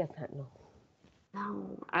Sentinel.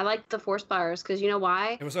 No, I like the force powers because you know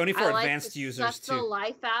why? It was only for I like advanced to users suck the too.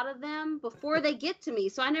 life out of them before they get to me,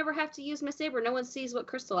 so I never have to use my saber. No one sees what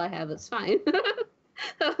crystal I have. It's fine.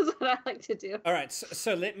 That's what I like to do. All right,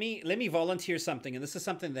 so let me volunteer something, and this is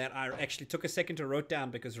something that I actually took a second to wrote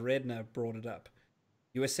down because Redna brought it up.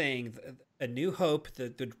 You were saying A New Hope, the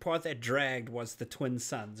part that dragged was the twin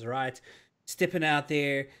sons, right? Stepping out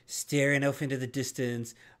there, staring off into the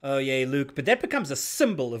distance. Oh, yay, Luke. But that becomes a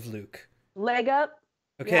symbol of Luke. Leg up.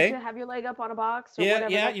 Okay. You have to have your leg up on a box or Yeah,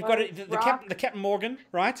 whatever. yeah. that You've got was. it. Rock. The Captain Morgan,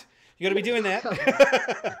 right? You got to be doing that.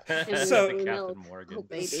 So- Captain milk. Morgan. Oh,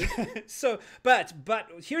 baby. So, but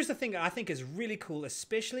here's the thing I think is really cool,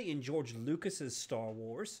 especially in George Lucas's Star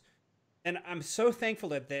Wars, and I'm so thankful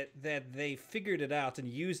that they figured it out and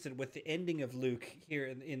used it with the ending of Luke here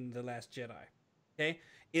in The Last Jedi. Okay,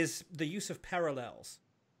 is the use of parallels.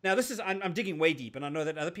 Now, this is I'm digging way deep, and I know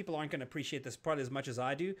that other people aren't going to appreciate this probably as much as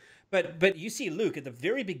I do. But you see Luke at the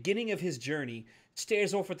very beginning of his journey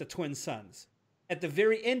stares off at the twin suns. At the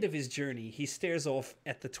very end of his journey, he stares off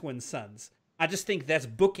at the twin suns. I just think that's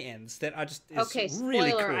bookends. That I just is Okay, spoiler.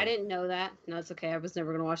 really cool. I didn't know that. No, it's okay. I was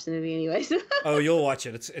never gonna watch the movie anyways. Oh, you'll watch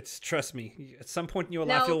it. It's trust me. At some point in your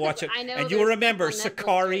life, No, you'll watch 'cause it, I know and you'll there's remember stuff on Netflix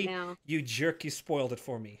Sakari. right now. You jerk! You spoiled it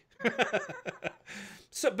for me.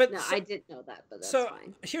 But No, I didn't know that, but that's so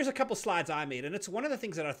fine. here's a couple slides I made, and it's one of the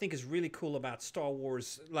things that I think is really cool about Star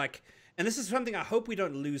Wars. Like, and this is something I hope we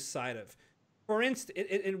don't lose sight of. For instance,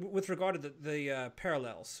 with regard to the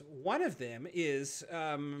parallels, one of them is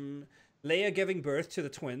Leia giving birth to the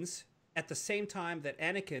twins at the same time that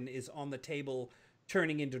Anakin is on the table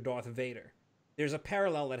turning into Darth Vader. There's a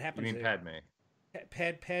parallel that You happens. mean there.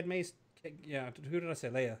 Padme? Padme's. Yeah, who did I say?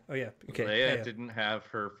 Leia. Oh yeah. Okay. Leia didn't have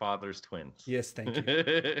her father's twins. Yes, thank you.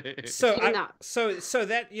 you. So She did not. so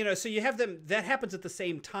that so you have them that happens at the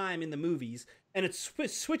same time in the movies, and it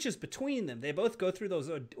switches between them. They both go through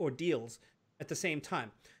those ordeals at the same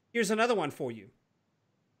time. Here's another one for you.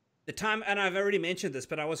 The time, and I've already mentioned this,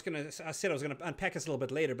 but I said I was gonna unpack this a little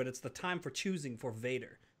bit later. But it's the time for choosing for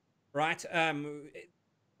Vader, right?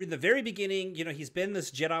 In the very beginning, he's been this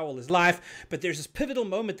Jedi all his life, but there's this pivotal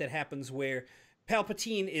moment that happens where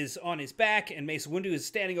Palpatine is on his back and Mace Windu is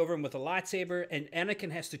standing over him with a lightsaber, and Anakin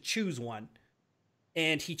has to choose one.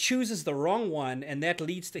 And he chooses the wrong one, and that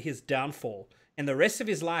leads to his downfall. And the rest of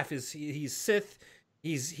his life is he's Sith,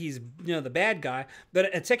 he's the bad guy. But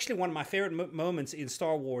it's actually one of my favorite moments in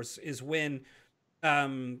Star Wars is when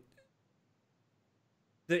the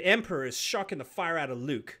Emperor is shocking the fire out of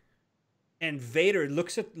Luke. And Vader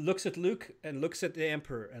looks at Luke and looks at the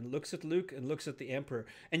Emperor and looks at Luke and looks at the Emperor,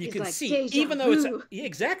 and you He's can like, see "Deja even though vu."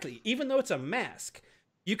 even though it's a mask,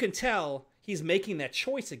 you can tell he's making that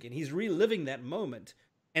choice again. He's reliving that moment,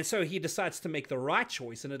 and so he decides to make the right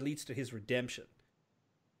choice, and it leads to his redemption.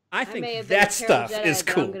 I may think have been a that terrible stuff Jedi, is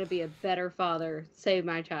but cool. I'm gonna be a better father. Save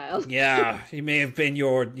my child. Yeah, he may have been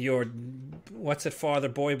your what's it, father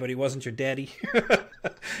boy, but he wasn't your daddy.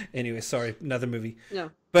 Anyway, sorry, another movie. No,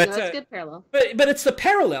 But no, it's good parallel. But it's the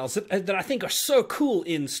parallels that I think are so cool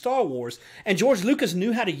in Star Wars, and George Lucas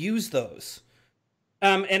knew how to use those.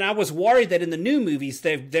 And I was worried that in the new movies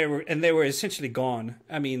they were essentially gone.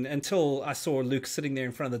 I mean, until I saw Luke sitting there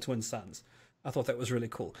in front of the twin sons, I thought that was really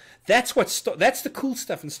cool. That's that's the cool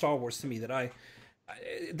stuff in Star Wars to me that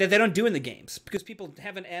that they don't do in the games because people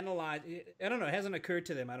haven't analyzed. I don't know. It hasn't occurred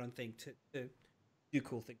to them. I don't think to do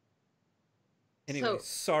cool things. Anyway,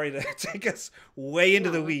 sorry to take us way into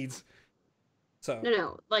the weeds. So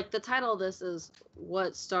No. Like the title of this is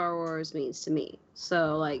what Star Wars means to me.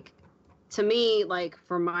 So like, to me, like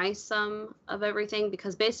for my sum of everything,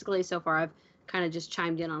 because basically so far I've kind of just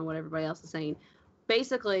chimed in on what everybody else is saying.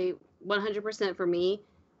 Basically, 100% for me,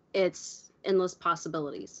 it's endless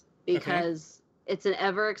possibilities because it's an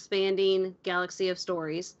ever expanding galaxy of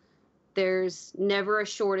stories. There's never a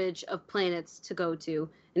shortage of planets to go to,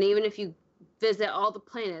 and even if you visit all the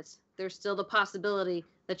planets, there's still the possibility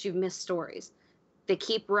that you've missed stories. They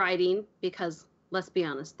keep writing because, let's be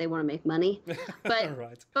honest, they want to make money. But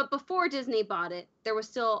right. but before Disney bought it, there was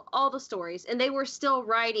still all the stories, and they were still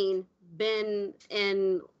writing Ben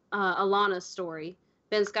and Alana's story,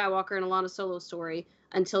 Ben Skywalker and Alana Solo's story,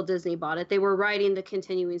 until Disney bought it. They were writing the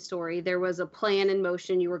continuing story. There was a plan in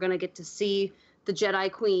motion. You were going to get to see the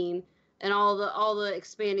Jedi Queen and all the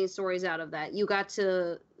expanding stories out of that. You got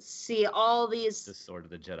to see all these. The Sword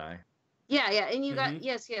of the Jedi. Yeah, and you got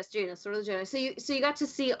yes, Jaina, Sword of the Jedi. So you got to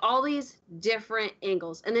see all these different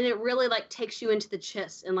angles, and then it really like takes you into the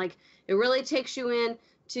chest, and like it really takes you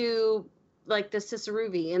into like the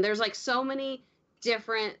Ciceruvi, and there's like so many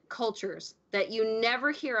different cultures that you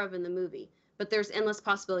never hear of in the movie, but there's endless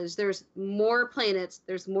possibilities. There's more planets,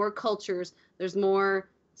 there's more cultures, there's more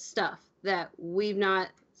stuff that we've not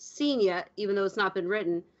seen yet, even though it's not been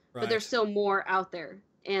written, but there's still more out there.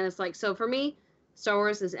 And it's like, so for me, Star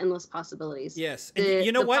Wars is endless possibilities. Yes. And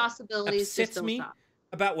you know what possibilities upsets just don't me stop.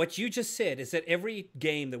 about what you just said is that every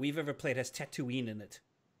game that we've ever played has Tatooine in it.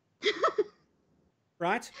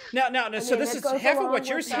 Right? No, so this is half of what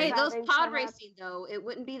you're saying. Hey, those pod racing though, it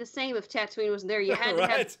wouldn't be the same if Tatooine wasn't there. You had to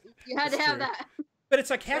have That's that. But it's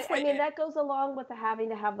like halfway. I mean, that goes along with the having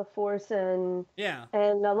to have the Force and a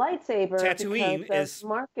lightsaber. Tatooine is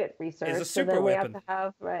market research. Is a super so then weapon. We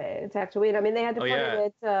have to have Tatooine. I mean, they had to put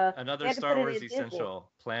it. Another Star Wars essential: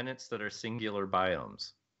 planets that are singular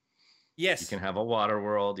biomes. Yes. You can have a water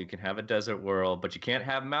world, you can have a desert world, but you can't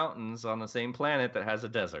have mountains on the same planet that has a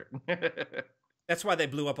desert. That's why they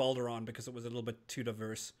blew up Alderaan, because it was a little bit too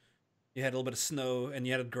diverse. You had a little bit of snow and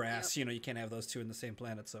you had grass. Yep. You can't have those two in the same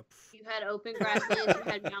planet. So you had open grasslands,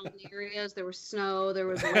 you had mountain areas, there was snow, there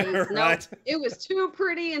was lakes. Right. No, it was too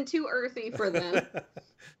pretty and too earthy for them.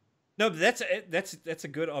 No, but that's a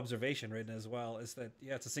good observation, right? As well, is that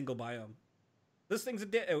it's a single biome. This thing's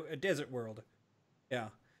a desert world. Yeah.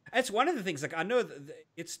 That's one of the things. Like, I know that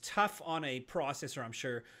it's tough on a processor, I'm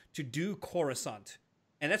sure, to do Coruscant.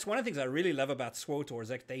 And that's one of the things I really love about SWTOR is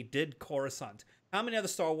that they did Coruscant. How many other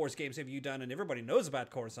Star Wars games have you done? And everybody knows about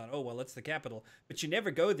Coruscant. Oh, well, it's the capital. But you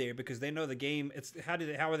never go there because they know the game. It's how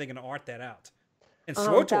are they going to art that out? And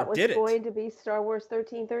SWTOR did it. That was going to be Star Wars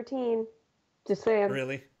 1313. Just saying.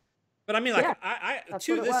 Really? But I mean, like, I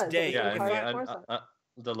to this day,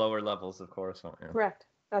 the lower levels of Coruscant. Yeah. Correct.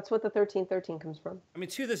 That's what the 1313 comes from. I mean,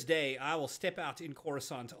 to this day, I will step out in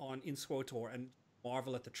Coruscant in SWTOR and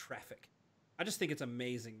marvel at the traffic. I just think it's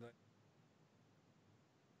amazing.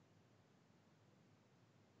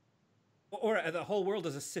 Or the whole world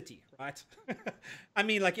is a city, right? I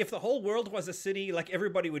mean, like, if the whole world was a city, like,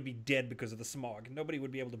 everybody would be dead because of the smog. Nobody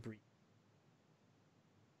would be able to breathe.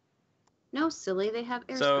 No, silly. They have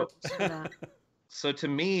airstrips for that. So to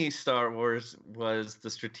me, Star Wars was the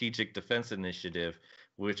Strategic Defense Initiative,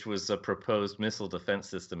 which was a proposed missile defense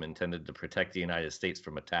system intended to protect the United States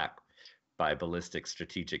from attack by ballistic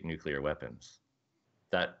strategic nuclear weapons.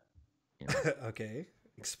 That, okay,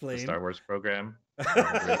 explain. The Star Wars program.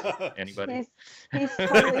 Anybody? He's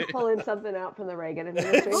totally pulling something out from the Reagan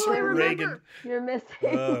administration. Oh, I remember. Reagan. You're missing.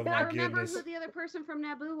 Oh, I remember who the other person from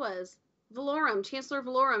Naboo was. Valorum, Chancellor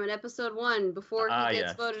Valorum in episode 1 before he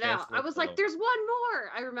gets voted out. I was like, there's one more.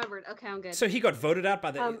 I remembered. Okay, I'm good. So he got voted out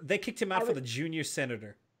by they kicked him out for the junior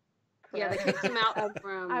senator. Yeah, they kicked him out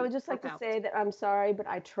from. I would just like to say that I'm sorry, but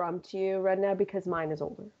I trumped you right now because mine is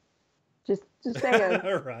older. Just saying.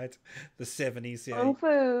 All right. The 70s, yeah. Kung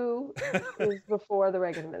Fu is before the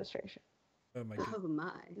Reagan administration. Oh my god. Oh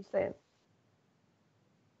my. Just saying.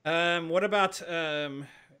 What about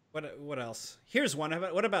what else? Here's one.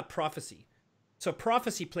 What about prophecy? So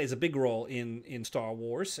prophecy plays a big role in Star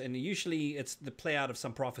Wars, and usually it's the play out of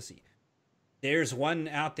some prophecy. There's one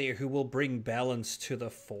out there who will bring balance to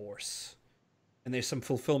the Force, and there's some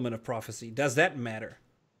fulfillment of prophecy. Does that matter?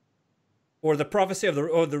 Or the prophecy of the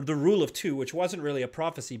rule of two, which wasn't really a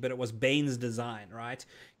prophecy, but it was Bane's design, right?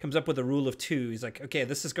 Comes up with the rule of two. He's like, okay,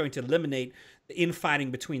 this is going to eliminate the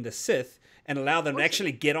infighting between the Sith and allow them to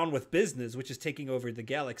actually get on with business, which is taking over the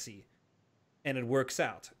galaxy. And it works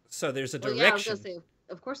out. So there's a direction. Yeah, I was going to say,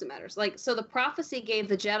 of course it matters. Like, so the prophecy gave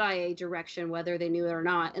the Jedi a direction, whether they knew it or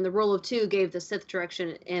not. And the rule of two gave the Sith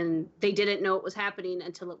direction, and they didn't know it was happening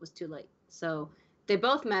until it was too late. So they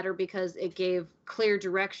both matter because it gave clear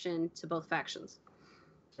direction to both factions.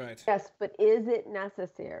 Right. Yes, but is it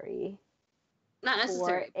necessary? Not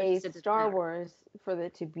necessary. For a Star Wars, for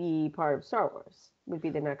it to be part of Star Wars, would be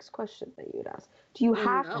the next question that you would ask. Do you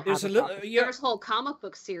have to have There's a whole comic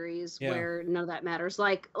book series where none of that matters.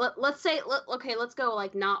 Like, let's go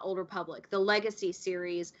like not Old Republic. The Legacy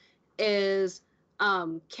series is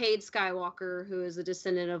Cade Skywalker, who is a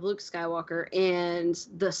descendant of Luke Skywalker, and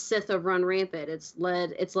the Sith have run rampant. It's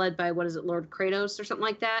led by, what is it, Lord Kratos or something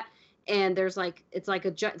like that. And there's like,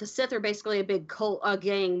 the Sith are basically a big cult, a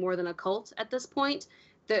gang more than a cult at this point.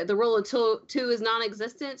 The rule of two is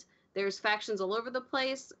non-existent. There's factions all over the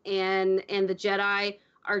place, and the Jedi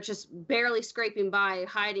are just barely scraping by,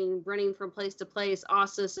 hiding, running from place to place.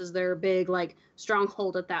 Ossus is their big like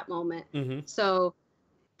stronghold at that moment. Mm-hmm. So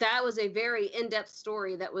that was a very in-depth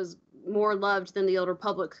story that was more loved than the Old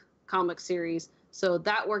Republic comic series. So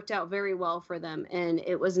that worked out very well for them, and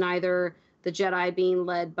it was neither the Jedi being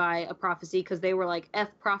led by a prophecy, because they were like F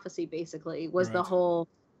prophecy basically was the whole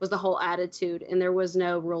attitude, and there was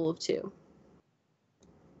no rule of two.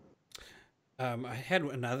 I had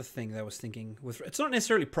another thing that I was thinking with. It's not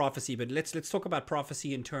necessarily prophecy, but let's talk about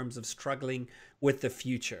prophecy in terms of struggling with the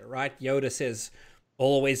future, right? Yoda says,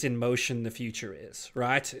 "Always in motion, the future is."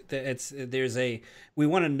 Right? We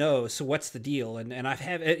want to know. So what's the deal? And I've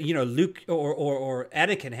Luke or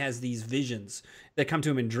Anakin has these visions that come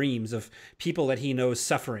to him in dreams of people that he knows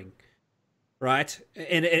suffering, right?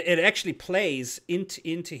 And it actually plays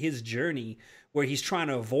into his journey where he's trying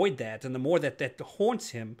to avoid that, and the more that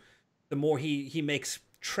haunts him, the more he makes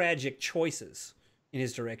tragic choices in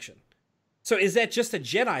his direction. So is that just a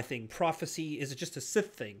Jedi thing? Prophecy? Is it just a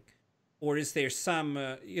Sith thing? Or is there some,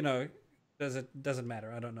 doesn't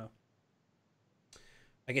matter? I don't know.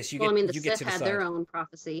 I guess the Sith had their own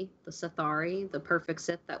prophecy, the Sithari, the perfect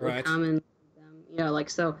Sith that would come and them,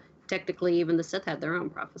 so technically even the Sith had their own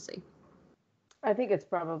prophecy. I think it's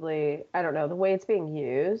probably, I don't know, the way it's being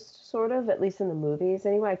used, sort of, at least in the movies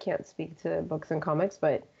anyway. I can't speak to books and comics,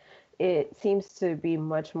 but it seems to be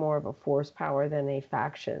much more of a force power than a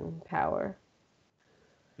faction power.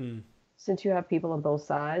 Since you have people on both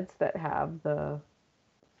sides that have the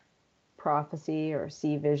prophecy or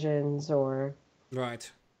see visions or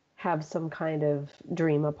have some kind of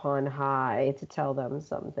dream upon high to tell them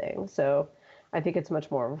something. So I think it's much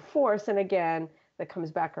more of a force. And again, that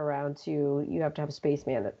comes back around to you have to have space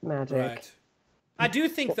magic. Right. I do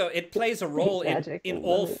think, though, it plays a role in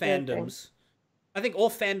all fandoms. I think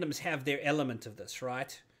all fandoms have their element of this,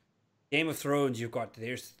 right? Game of Thrones,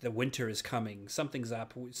 there's the winter is coming. Something's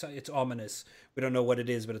up. It's ominous. We don't know what it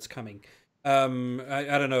is, but it's coming. I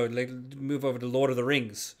don't know. Move over to Lord of the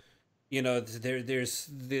Rings. There's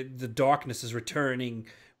the darkness is returning.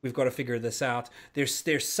 We've got to figure this out.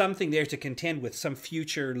 There's something there to contend with, some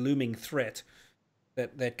future looming threat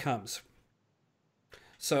that comes.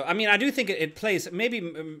 So, I mean, I do think it plays, maybe,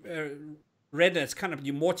 Red, it's kind of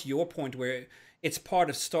more to your point where it's part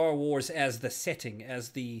of Star Wars as the setting, as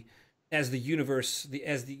the universe,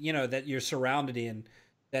 that you're surrounded in,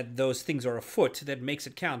 that those things are afoot, that makes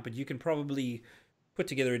it count. But you can probably put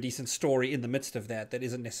together a decent story in the midst of that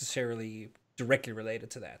isn't necessarily directly related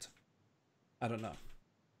to that. I don't know.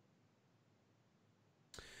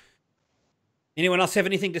 Anyone else have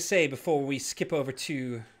anything to say before we skip over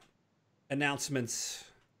to announcements,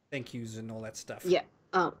 thank yous, and all that stuff? Yeah.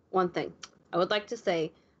 One thing I would like to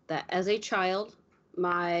say that as a child,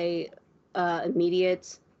 my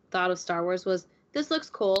immediate thought of Star Wars was, this looks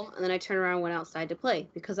cool, and then I turned around and went outside to play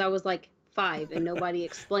because I was like 5 and nobody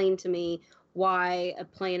explained to me why a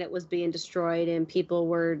planet was being destroyed and people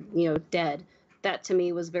were dead. That to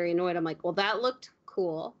me was very annoying. I'm like, well, that looked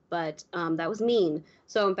cool, but that was mean.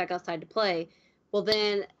 So I went back outside to play. Well,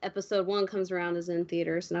 then episode 1 comes around, is in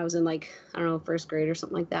theaters, and I was in first grade or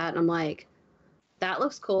something like that, and I'm like, that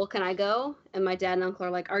looks cool. Can I go? And my dad and uncle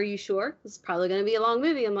are like, are you sure? This is probably going to be a long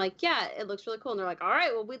movie. I'm like, yeah, it looks really cool. And they're like, all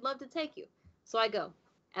right, well, we'd love to take you. So I go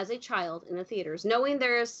as a child in the theaters, knowing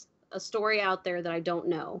there's a story out there that I don't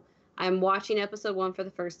know. I'm watching episode 1 for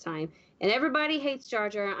the first time, and everybody hates Jar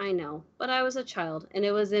Jar. I know, but I was a child and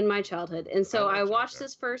it was in my childhood. And so I watched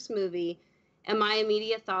this first movie and my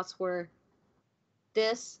immediate thoughts were,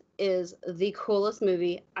 this is the coolest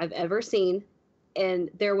movie I've ever seen. And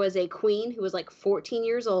there was a queen who was like 14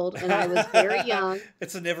 years old, and I was very young.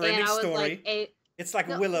 It's a never-ending story. It's like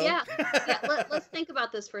Willow. Yeah. Let's think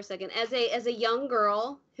about this for a second. As a young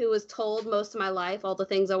girl who was told most of my life all the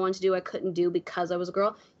things I wanted to do I couldn't do because I was a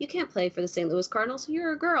girl. You can't play for the St. Louis Cardinals.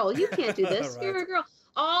 You're a girl. You can't do this. Right. You're a girl.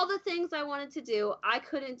 All the things I wanted to do, I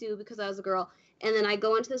couldn't do because I was a girl. And then I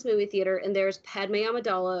go into this movie theater, and there's Padme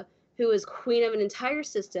Amidala, who is queen of an entire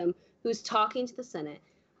system, who's talking to the Senate.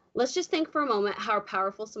 Let's just think for a moment how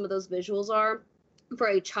powerful some of those visuals are for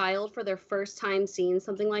a child for their first time seeing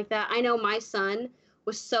something like that. I know my son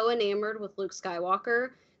was so enamored with Luke Skywalker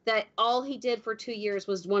that all he did for 2 years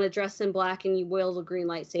was want to dress in black and wield a green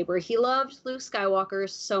lightsaber. He loved Luke Skywalker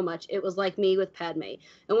so much. It was like me with Padme.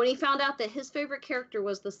 And when he found out that his favorite character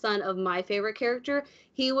was the son of my favorite character,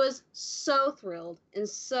 he was so thrilled and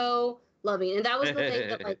so loving. And that was the thing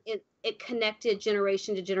that it connected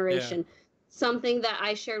generation to generation. Yeah. Something that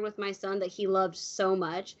I shared with my son that he loved so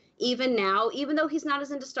much. Even now, even though he's not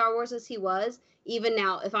as into Star Wars as he was, even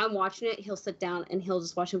now, if I'm watching it, he'll sit down and he'll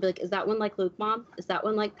just watch it and be like, is that one like Luke, Mom? Is that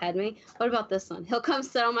one like Padme? What about this one? He'll come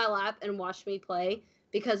sit on my lap and watch me play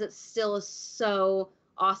because it still is so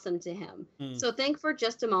awesome to him. So think for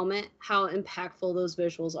just a moment how impactful those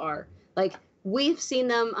visuals are. Like, we've seen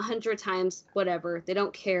them 100 times, whatever. They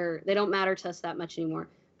don't care. They don't matter to us that much anymore.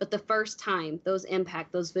 But the first time, those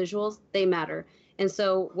impact, those visuals, they matter. And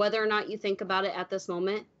so whether or not you think about it at this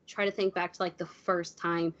moment, try to think back to like the first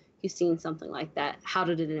time you've seen something like that, how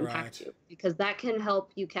did it impact Right. you? Because that can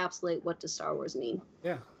help you encapsulate what does Star Wars mean.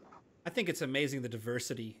 Yeah. I think it's amazing the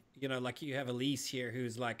diversity. You know, like you have Elise here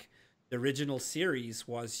who's like the original series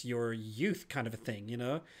was your youth kind of a thing, you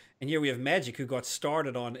know? And here we have Magic who got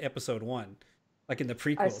started on episode 1, like in the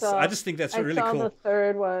prequels. I just think that's really I saw cool. the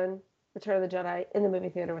third one, Return of the Jedi, in the movie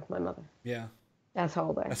theater with my mother. Yeah. That's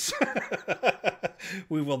all day.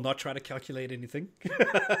 We will not try to calculate anything.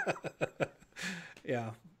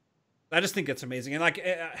 Yeah. I just think it's amazing. And like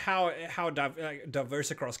how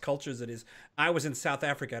diverse across cultures it is. I was in South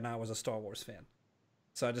Africa and I was a Star Wars fan.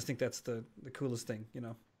 So I just think that's the coolest thing, you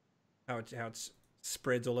know, how it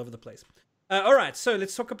spreads all over the place. All right, so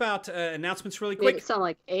let's talk about announcements really quick. It sound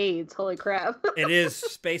like AIDS. Holy crap. It is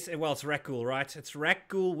space. Well, it's Rakghoul, right? It's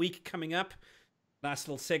Rakghoul week coming up. Nice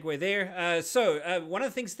little segue there. So one of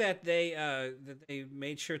the things that they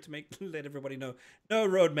made sure to let everybody know, no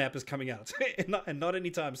roadmap is coming out, and not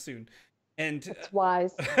anytime soon. And That's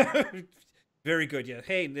wise. very good. Yeah.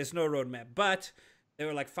 Hey, there's no roadmap, but they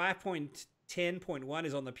were like 5.10.1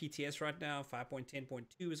 is on the PTS right now.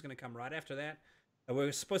 5.10.2 is going to come right after that.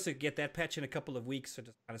 We're supposed to get that patch in a couple of weeks, so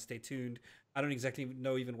just kind of stay tuned. I don't exactly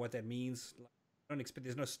know even what that means. I don't expect.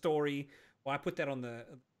 There's no story. Well, I put that on the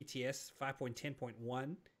PTS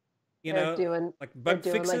 5.10.1. You know, doing, like bug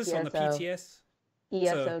fixes like on the PTS.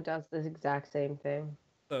 ESO does the exact same thing.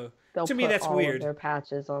 So They'll to me, put that's all weird. Of their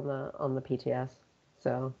patches on the PTS.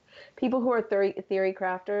 So people who are theory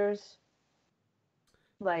crafters,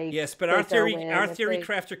 like yes, but they our theory go in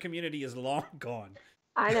crafter community is long gone.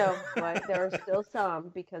 I know, but there are still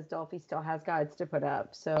some because Dolphy still has guides to put up.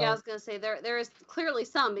 So Yeah, I was gonna say there is clearly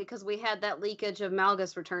some because we had that leakage of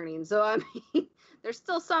Malgus returning. So I mean, there's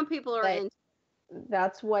still some people who are in.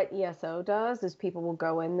 That's what ESO does. Is people will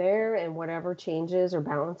go in there and whatever changes or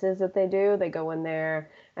balances that they do, they go in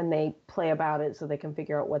there and they play about it so they can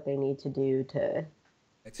figure out what they need to do to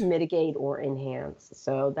mitigate or enhance.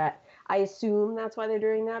 So that I assume that's why they're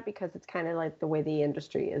doing that because it's kind of like the way the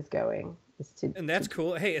industry is going. And that's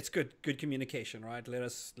cool. Hey, it's good communication, right? Let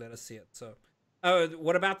us see it. So,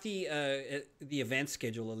 what about the event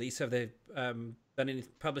schedule, Elise? Have they done any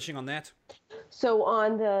publishing on that? So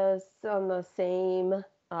on the same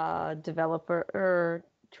developer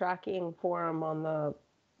tracking forum on the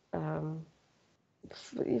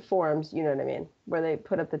forums, you know what I mean, where they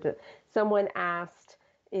put up someone asked,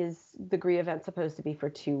 is the GREE event supposed to be for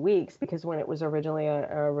 2 weeks? Because when it was originally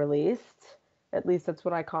released, at least that's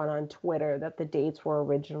what I caught on Twitter, that the dates were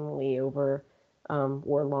originally were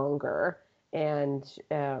longer. And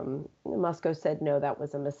Musco said, no, that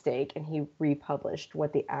was a mistake. And he republished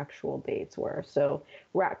what the actual dates were. So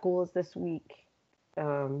Rakghoul is this week.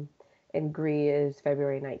 And GREE is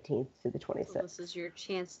February 19th to the 26th. So this is your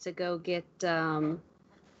chance to go get Dr.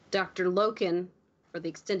 Loken for the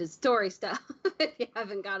extended story stuff. If you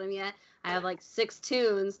haven't got him yet. I have like 6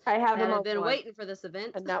 tunes. I have them. I've been waiting for this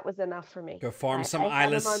event, and that was enough for me. Go farm some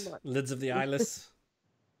eyeless lids of the eyeless.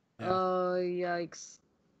 Yeah. Oh yikes!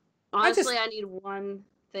 Honestly, I need one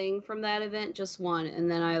thing from that event, just one,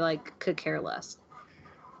 and then I could care less.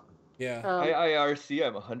 Yeah. IRC,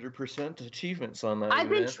 I'm 100% achievements on that. I've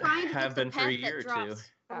been event. trying to have get been the for a pet year that or two. drops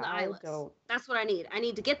from the eyeless. That's what I need. I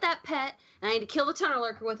need to get that pet, and I need to kill the tunnel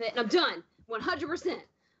lurker with it, and I'm done. 100%.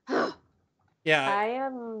 Yeah. I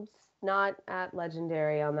am not at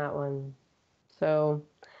Legendary on that one. So,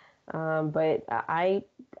 but I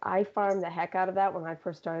farmed the heck out of that when I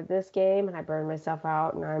first started this game, and I burned myself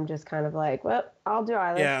out, and I'm just kind of like, well, I'll do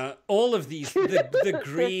eyeless. Yeah, all of these, the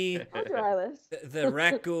GREE, I'll do eyeless. the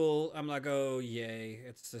Rakghoul, I'm like, oh yay!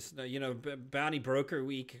 It's just Bounty Broker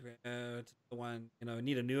Week, it's the one,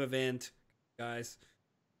 need a new event, guys.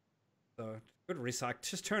 So good recycle.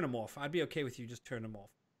 Just turn them off. I'd be okay with you just turn them off.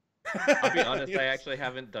 I'll be honest, I actually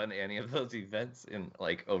haven't done any of those events in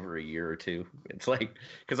over a year or two. It's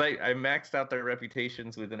because I maxed out their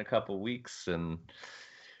reputations within a couple weeks, and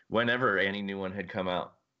whenever any new one had come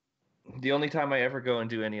out, the only time I ever go and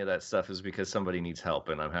do any of that stuff is because somebody needs help,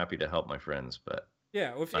 and I'm happy to help my friends. But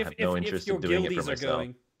yeah, I have no interest in doing it for myself.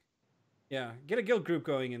 Going, yeah, get a guild group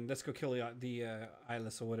going and let's go kill the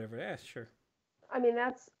eyeless or whatever. Yeah, sure. I mean,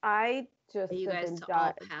 I just you have guys been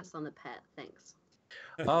all pass on the pet. Thanks.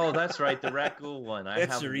 Oh, that's right, the Rakghoul one. I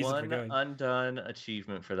That's have the reason for one going. undone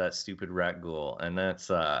achievement for that stupid Rakghoul, and that's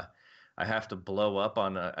I have to blow up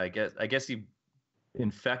on I guess you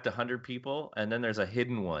infect 100 people, and then there's a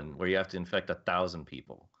hidden one where you have to infect 1,000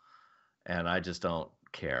 people, and I just don't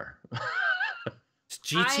care. It's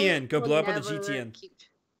GTN. Go blow up on the GTN.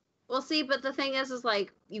 Well, see, but the thing is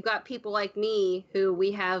you got people like me who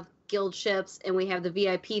we have guild ships, and we have the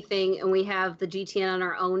VIP thing, and we have the GTN on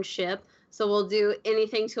our own ship. So we'll do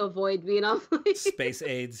anything to avoid being on fleet. Space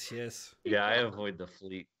aids, yes. Yeah, I avoid the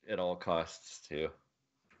fleet at all costs too.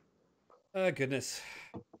 Oh goodness.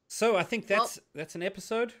 So I think that's an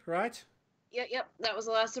episode, right? Yep. That was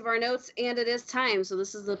the last of our notes, and it is time. So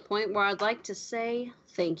this is the point where I'd like to say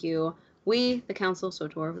thank you. We, the Council of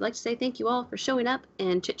SWTOR, would like to say thank you all for showing up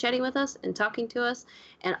and chit-chatting with us and talking to us,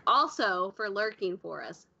 and also for lurking for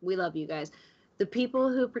us. We love you guys. The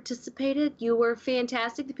people who participated, you were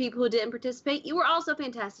fantastic. The people who didn't participate, you were also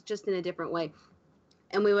fantastic, just in a different way.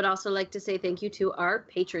 And we would also like to say thank you to our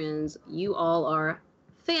patrons. You all are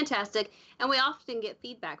fantastic, and we often get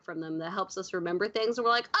feedback from them that helps us remember things, and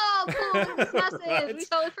we're like, oh, cool, this message. Right. We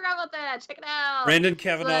totally forgot about that. Check it out. Brendan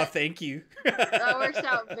Kavanaugh, But thank you. that works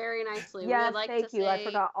out very nicely. We Yes, would like thank to you. I say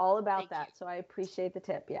forgot all about thank that, you. so I appreciate the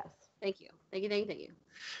tip. Yes. Thank you. Thank you.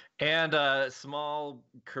 And a small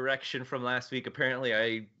correction from last week. Apparently,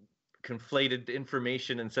 I conflated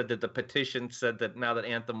information and said that the petition said that now that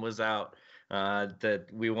Anthem was out, that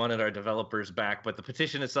we wanted our developers back, but the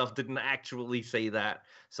petition itself didn't actually say that.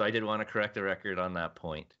 So I did want to correct the record on that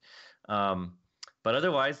point. But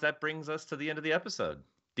otherwise, that brings us to the end of the episode.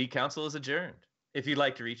 The council is adjourned. If you'd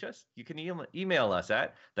like to reach us, you can email us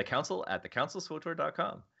at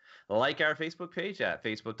thecouncil@thecouncilswotor.com. Like our Facebook page at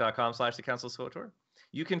facebook.com/thecouncilswotor.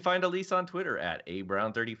 You can find Elise on Twitter at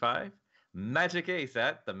abrown35, Magic Ace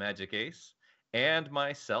at the Magic Ace, and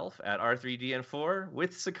myself at R3DN4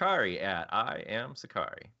 with Sakari at I am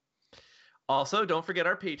Sakari. Also, don't forget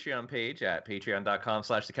our Patreon page at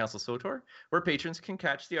patreon.com/thecouncilswotor, where patrons can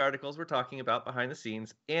catch the articles we're talking about behind the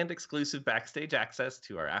scenes and exclusive backstage access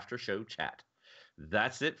to our after show chat.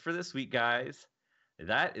 That's it for this week, guys.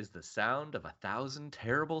 That is the sound of 1,000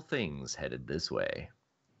 terrible things headed this way.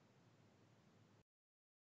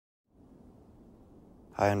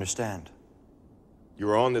 I understand. You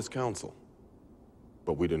are on this council,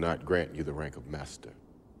 but we do not grant you the rank of master.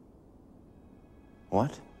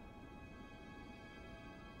 What?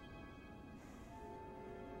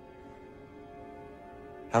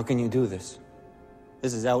 How can you do this?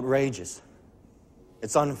 This is outrageous.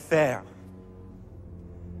 It's unfair.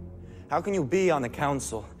 How can you be on the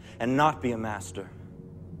council and not be a master?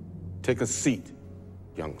 Take a seat,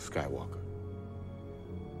 young Skywalker.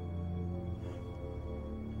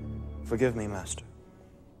 Forgive me, Master.